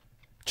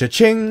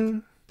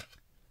 Cha-ching.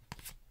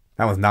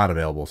 That one's not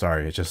available.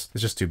 Sorry, it's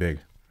just too big.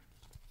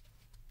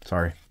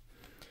 Sorry.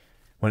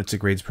 When it's a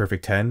grades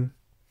perfect 10,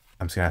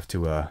 I'm just gonna have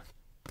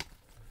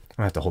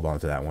to hold on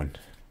to that one.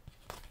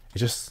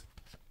 It's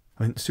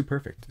too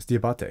perfect. It's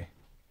Diabate.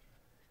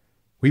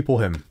 We pull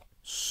him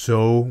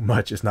so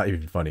much, it's not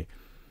even funny.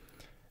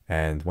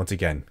 And once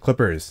again,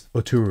 Clippers,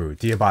 Oturu,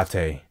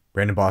 Diabate,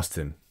 Brandon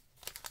Boston,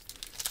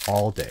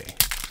 all day.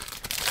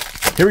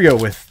 Here we go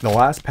with the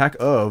last pack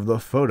of the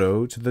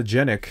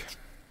PhotoGenic.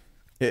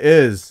 It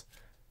is,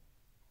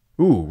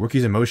 ooh,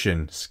 Rookies in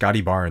Motion,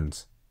 Scotty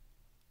Barnes.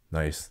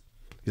 Nice.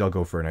 These all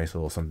go for a nice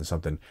little something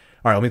something.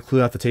 All right, let me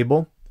clear out the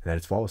table, and then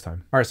it's flawless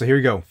time. All right, so here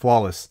we go,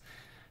 flawless.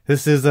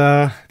 This is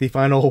the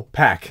final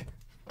pack.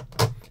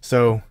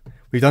 So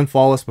we've done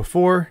flawless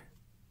before.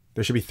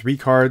 There should be 3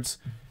 cards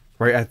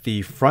right at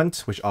the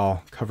front, which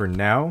I'll cover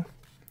now.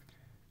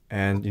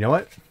 And you know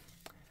what?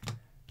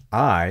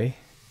 I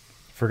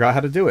forgot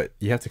how to do it.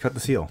 You have to cut the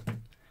seal.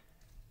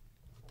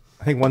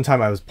 I think one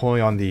time I was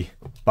pulling on the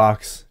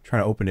box,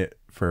 trying to open it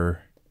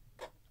for,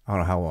 I don't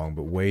know how long,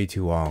 but way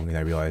too long. And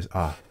I realized,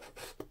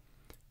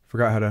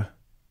 forgot how to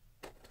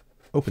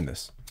open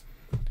this.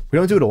 We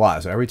don't do it a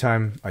lot, so every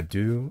time I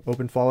do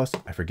open flawless,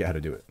 I forget how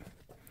to do it.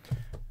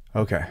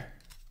 Okay.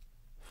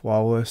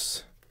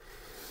 Flawless.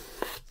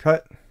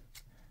 Cut.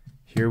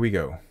 Here we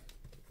go.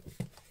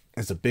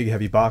 It's a big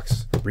heavy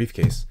box,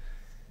 briefcase.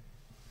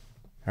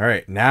 All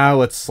right, now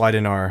let's slide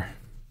in our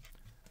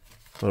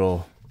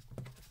little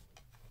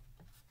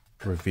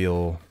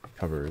reveal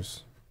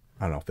covers.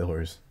 I don't know,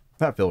 fillers.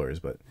 Not fillers,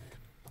 but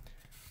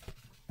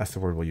that's the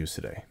word we'll use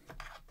today.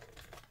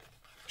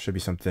 Should be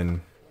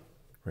something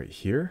right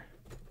here.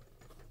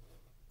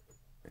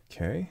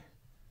 Okay.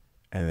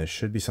 And there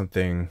should be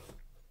something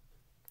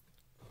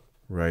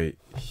right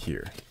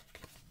here.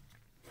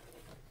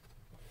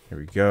 Here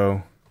we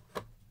go.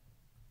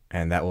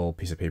 And that little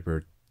piece of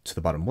paper to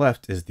the bottom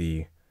left is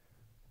the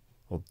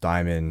little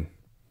diamond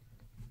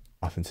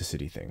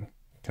authenticity thing.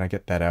 Can I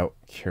get that out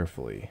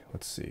carefully?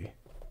 Let's see.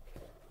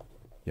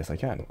 Yes, I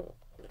can.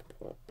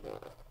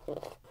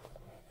 All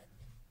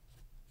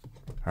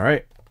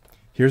right.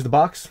 Here's the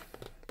box.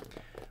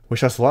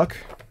 Wish us luck.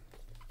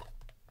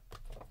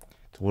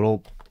 It's a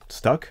little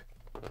stuck.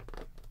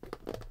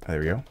 There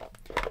we go.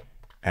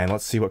 And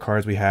let's see what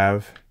cards we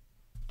have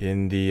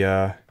in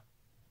the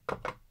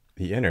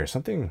inner.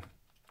 Something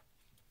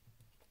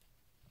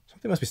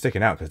must be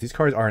sticking out because these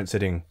cards aren't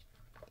sitting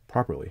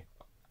properly.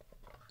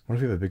 I wonder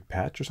if we have a big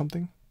patch or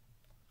something.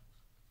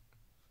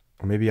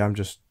 Or maybe I'm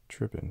just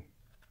tripping.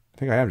 I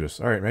think I am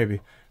just. All right, maybe.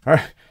 All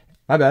right.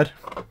 My bad.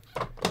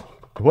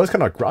 It was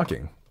kind of like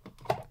rocking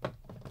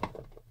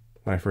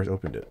when I first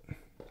opened it.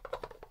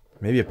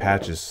 Maybe a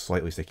patch is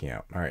slightly sticking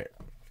out. All right.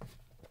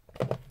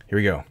 Here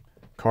we go.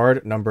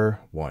 Card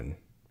number 1.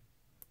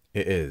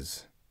 It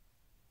is.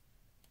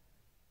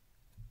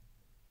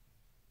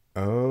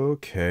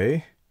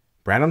 Okay.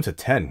 Branham to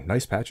 10.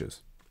 Nice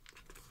patches.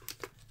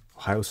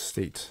 Ohio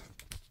State.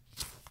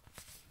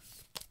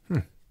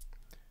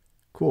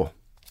 Cool.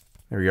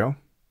 There we go.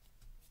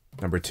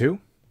 Number 2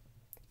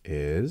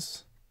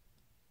 is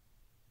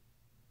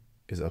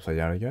it upside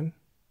down again?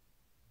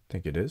 I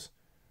think it is.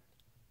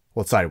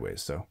 Well, it's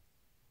sideways, so.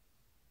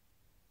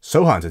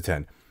 Sohan to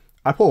 10.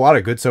 I pull a lot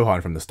of good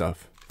Sohan from this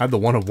stuff. I have the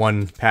 1 of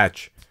 1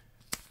 patch.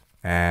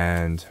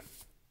 And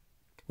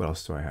what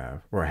else do I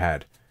have? Or I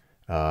had.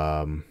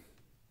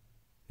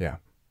 Yeah.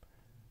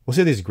 We'll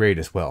see how these grade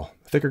as well.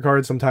 Thicker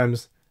cards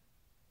sometimes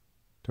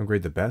don't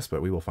grade the best,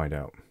 but we will find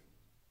out.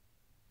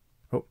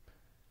 Oh.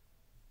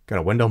 Got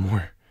a Wendell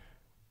Moore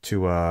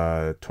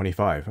to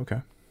 25.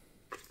 Okay.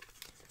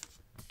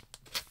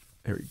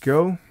 There we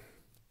go.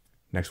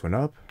 Next one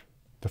up.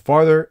 The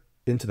farther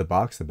into the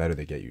box, the better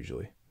they get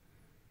usually.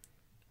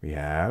 We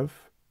have...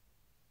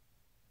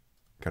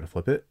 Gotta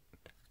flip it.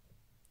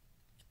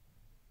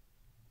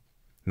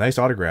 Nice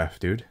autograph,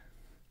 dude.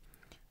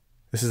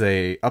 This is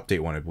a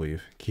update one, I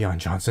believe. Keon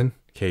Johnson,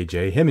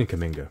 KJ, him and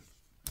Kaminga.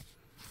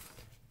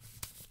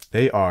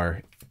 They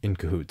are in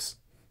cahoots.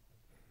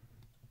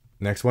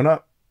 Next one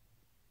up.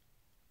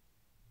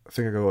 I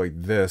think I go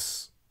like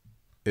this.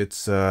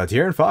 It's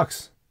De'Aaron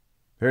Fox.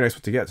 Very nice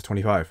one to get to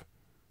 25.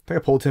 I think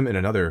I pulled him in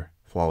another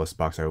Flawless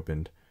box I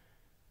opened,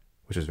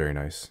 which is very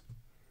nice.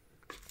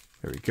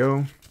 There we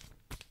go.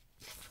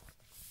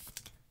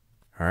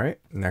 All right,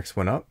 next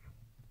one up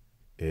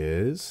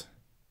is,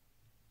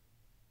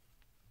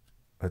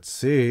 let's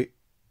see,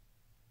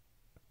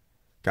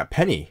 got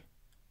Penny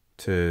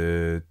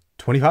to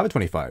 25 of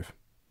 25.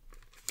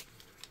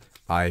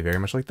 I very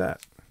much like that.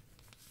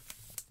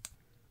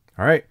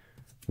 All right,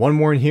 one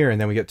more in here,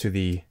 and then we get to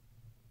the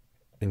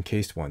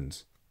encased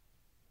ones.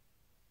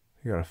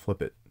 You gotta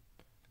flip it.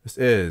 This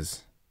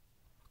is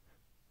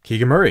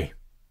Keegan Murray,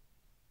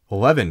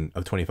 11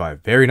 of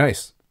 25. Very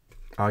nice.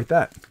 I like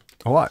that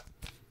a lot.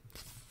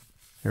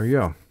 There we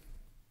go.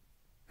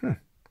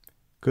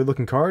 Good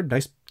looking card.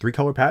 Nice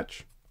 3-color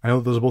patch. I know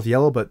those are both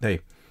yellow, but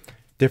hey,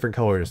 different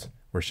colors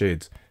or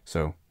shades.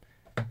 So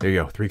there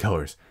you go. 3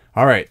 colors.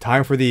 All right.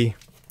 Time for the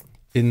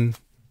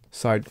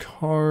inside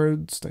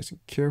cards. Nice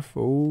and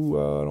careful.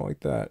 I don't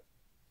like that.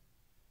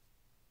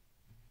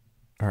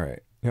 All right.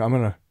 Yeah, I'm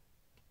going to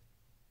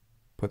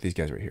put these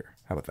guys right here.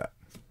 How about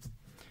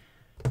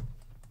that?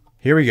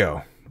 Here we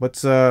go. Let's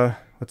see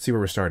where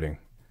we're starting.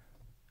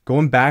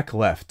 Going back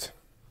left.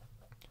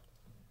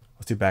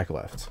 Let's do back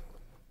left.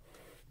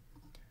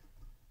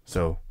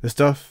 So this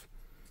stuff,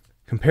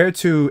 compared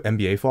to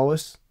NBA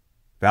Flawless,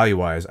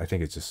 value-wise, I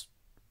think it's just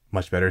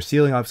much better.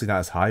 Ceiling obviously not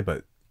as high,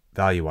 but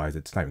value-wise,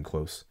 it's not even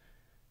close.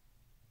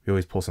 We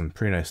always pull some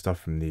pretty nice stuff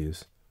from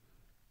these.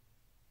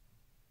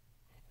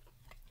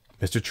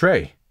 Mr.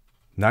 Trey,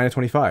 9 of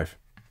 25.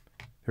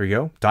 There we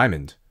go.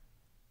 Diamond.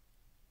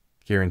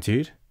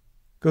 Guaranteed.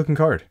 Good looking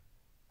card.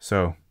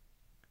 So,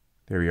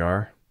 there we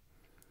are.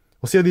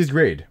 We'll see how these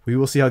grade. We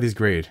will see how these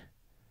grade.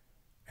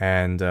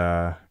 And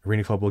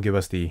Arena Club will give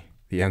us the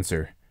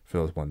answer for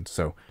those ones.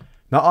 So,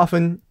 not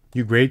often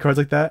you grade cards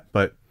like that,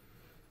 but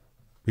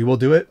we will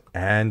do it.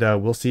 And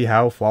we'll see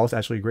how Flawless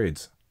actually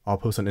grades. I'll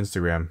post on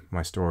Instagram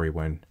my story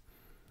when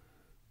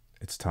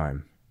it's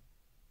time.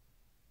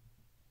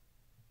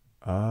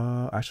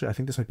 Actually, I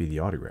think this might be the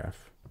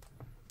autograph.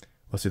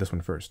 Let's do this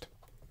one first.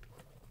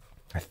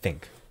 I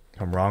think.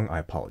 If I'm wrong, I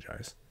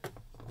apologize.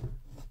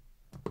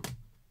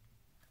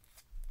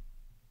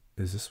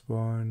 Is this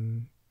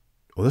one?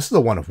 Oh, this is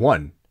the 1 of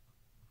 1.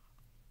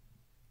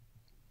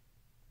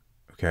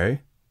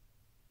 Okay.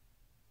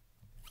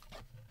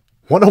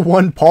 1 of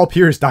 1 Paul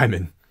Pierce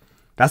Diamond.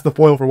 That's the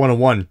foil for 1 of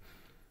 1.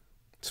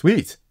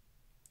 Sweet.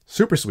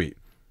 Super sweet.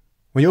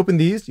 When you open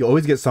these, you'll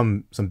always get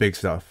some big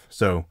stuff.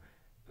 So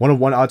 1 of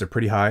 1 odds are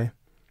pretty high.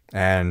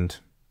 And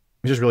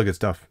it's just really good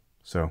stuff.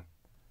 So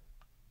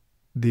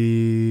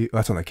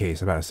that's on the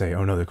case. I'm about to say,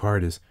 oh no, the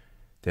card is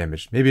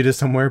damaged. Maybe it is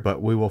somewhere,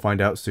 but we will find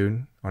out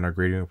soon on our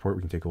grading report.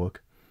 We can take a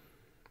look.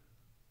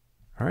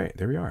 All right,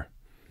 there we are.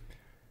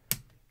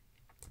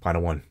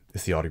 Final one.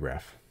 It's the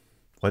autograph.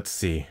 Let's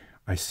see.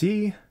 I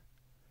see. Is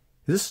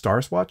this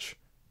Star Swatch?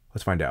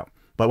 Let's find out.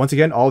 But once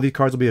again, all these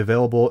cards will be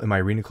available in my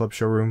Arena Club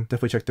showroom.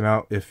 Definitely check them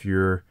out if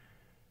you're...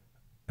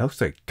 That looks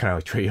like kind of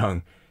like Trae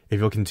Young. If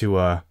you're looking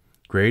to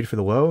grade for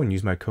the low and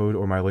use my code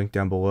or my link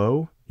down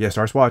below. Yeah,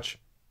 Star Swatch.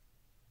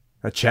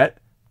 Chet?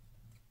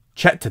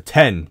 Chet to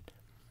 10.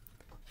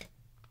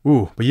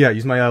 Ooh, but yeah,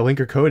 use my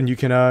link or code and you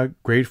can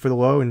grade for the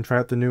low and try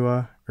out the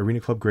new Arena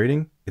Club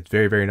grading. It's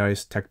very, very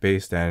nice,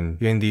 tech-based, and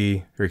again,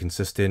 the very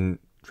consistent,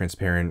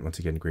 transparent, once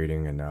again,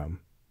 grading, and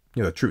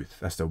you know, the truth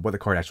as to what the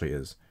card actually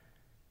is.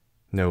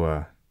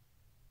 No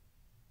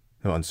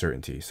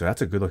uncertainty. So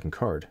that's a good-looking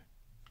card.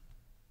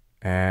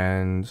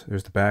 And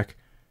there's the back.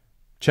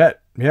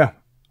 Chet, yeah,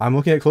 I'm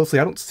looking at it closely.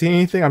 I don't see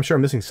anything. I'm sure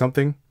I'm missing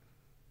something.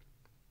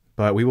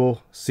 But we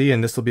will see,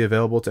 and this will be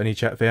available to any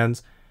chat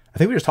fans. I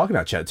think we were just talking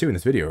about chat too in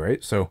this video,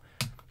 right? So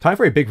time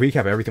for a big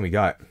recap of everything we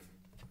got.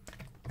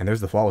 And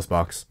there's the Flawless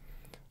box.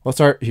 Let's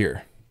start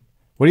here.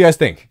 What do you guys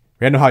think?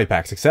 Random hobby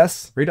pack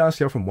success? Rate on a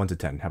scale from 1 to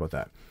 10. How about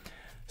that?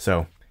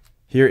 So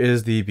here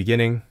is the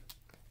beginning.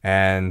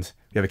 And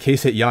we have a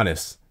case hit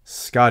Giannis,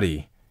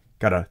 Scotty,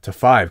 got a to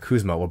 5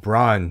 Kuzma,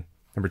 LeBron,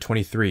 number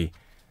 23.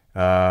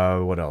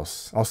 What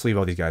else? I'll sleeve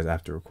all these guys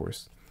after, of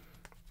course.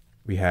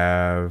 We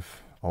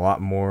have a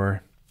lot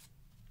more.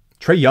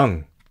 Trae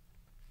Young,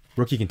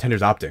 rookie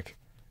Contenders Optic.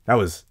 That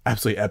was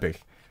absolutely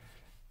epic.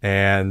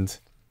 And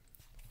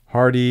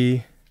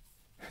Hardy,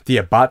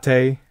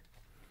 Diabate,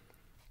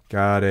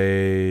 got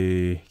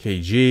a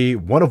KG,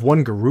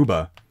 1/1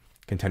 Garuba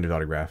Contenders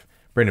autograph.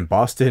 Brandon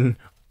Boston,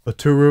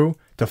 Oturu,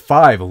 to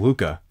 5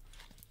 Luka.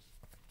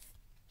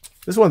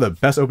 This is one of the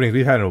best openings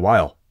we've had in a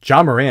while.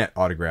 John Morant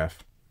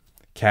autograph.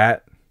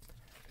 Cat.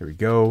 There we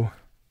go.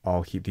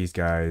 I'll keep these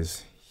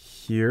guys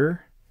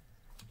here.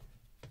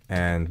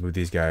 And move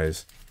these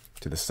guys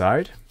to the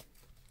side.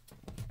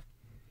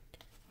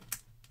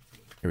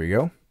 Here we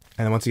go.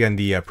 And then once again,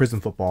 the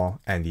Prizm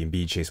Football and the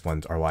Embiid Chase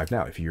ones are live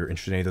now. If you're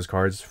interested in any of those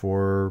cards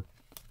for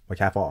like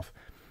half off.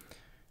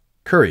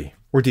 Curry,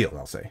 or deal,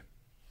 I'll say.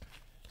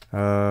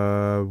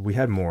 We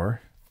had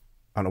more.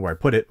 I don't know where I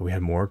put it, but we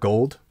had more.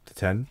 Gold to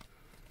 10.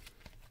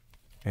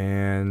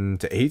 And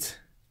to 8.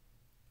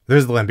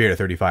 There's the Lambeer to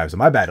 35, so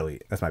my bad,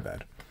 Elite. That's my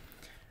bad.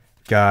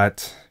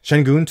 Got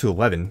Şengün to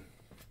 11.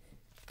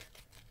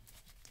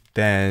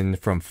 Then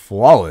from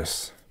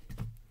Flawless,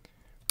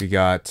 we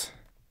got,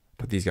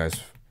 put these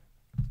guys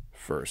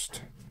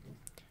first.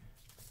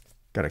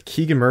 Got a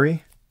Keegan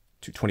Murray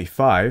to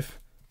 25.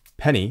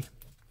 Penny.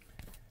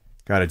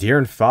 Got a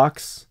De'Aaron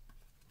Fox.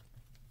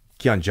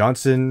 Keon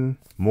Johnson.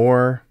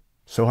 Moore.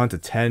 Sohan to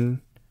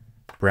 10.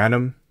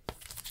 Branham.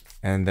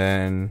 And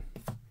then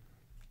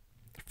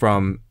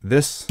from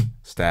this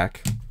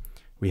stack,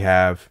 we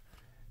have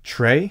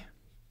Trey.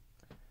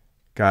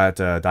 Got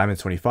Diamond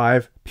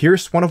 25.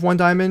 Pierce, 1/1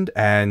 Diamond.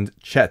 And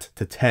Chet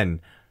to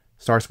 10.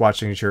 Star Swatch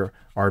Signature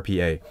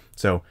RPA.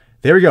 So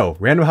there we go.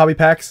 Random hobby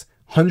packs.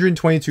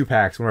 122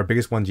 packs. One of our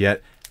biggest ones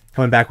yet.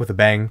 Coming back with a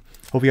bang.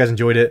 Hope you guys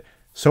enjoyed it.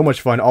 So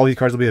much fun. All these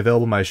cards will be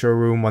available in my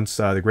showroom once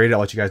they're graded. I'll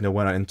let you guys know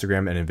when on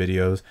Instagram and in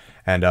videos.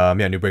 And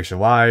yeah, new breaks are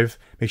live.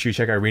 Make sure you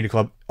check out Arena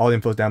Club. All the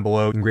info's down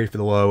below. Great for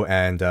the low.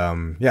 And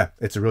yeah,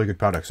 it's a really good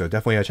product. So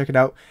definitely check it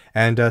out.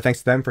 And thanks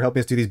to them for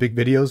helping us do these big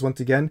videos once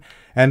again.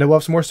 And we'll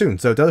have some more soon.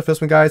 So to the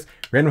first one, guys,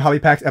 Random Hobby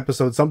Packs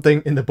episode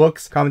something in the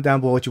books. Comment down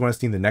below what you want to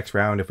see in the next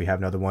round. If we have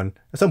another one,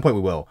 at some point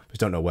we will. Just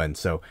don't know when.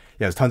 So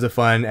yeah, it was tons of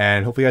fun.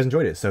 And hopefully you guys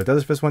enjoyed it. So to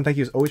the first one, thank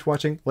you as always for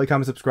watching. Like,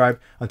 comment, subscribe.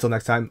 Until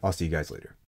next time, I'll see you guys later.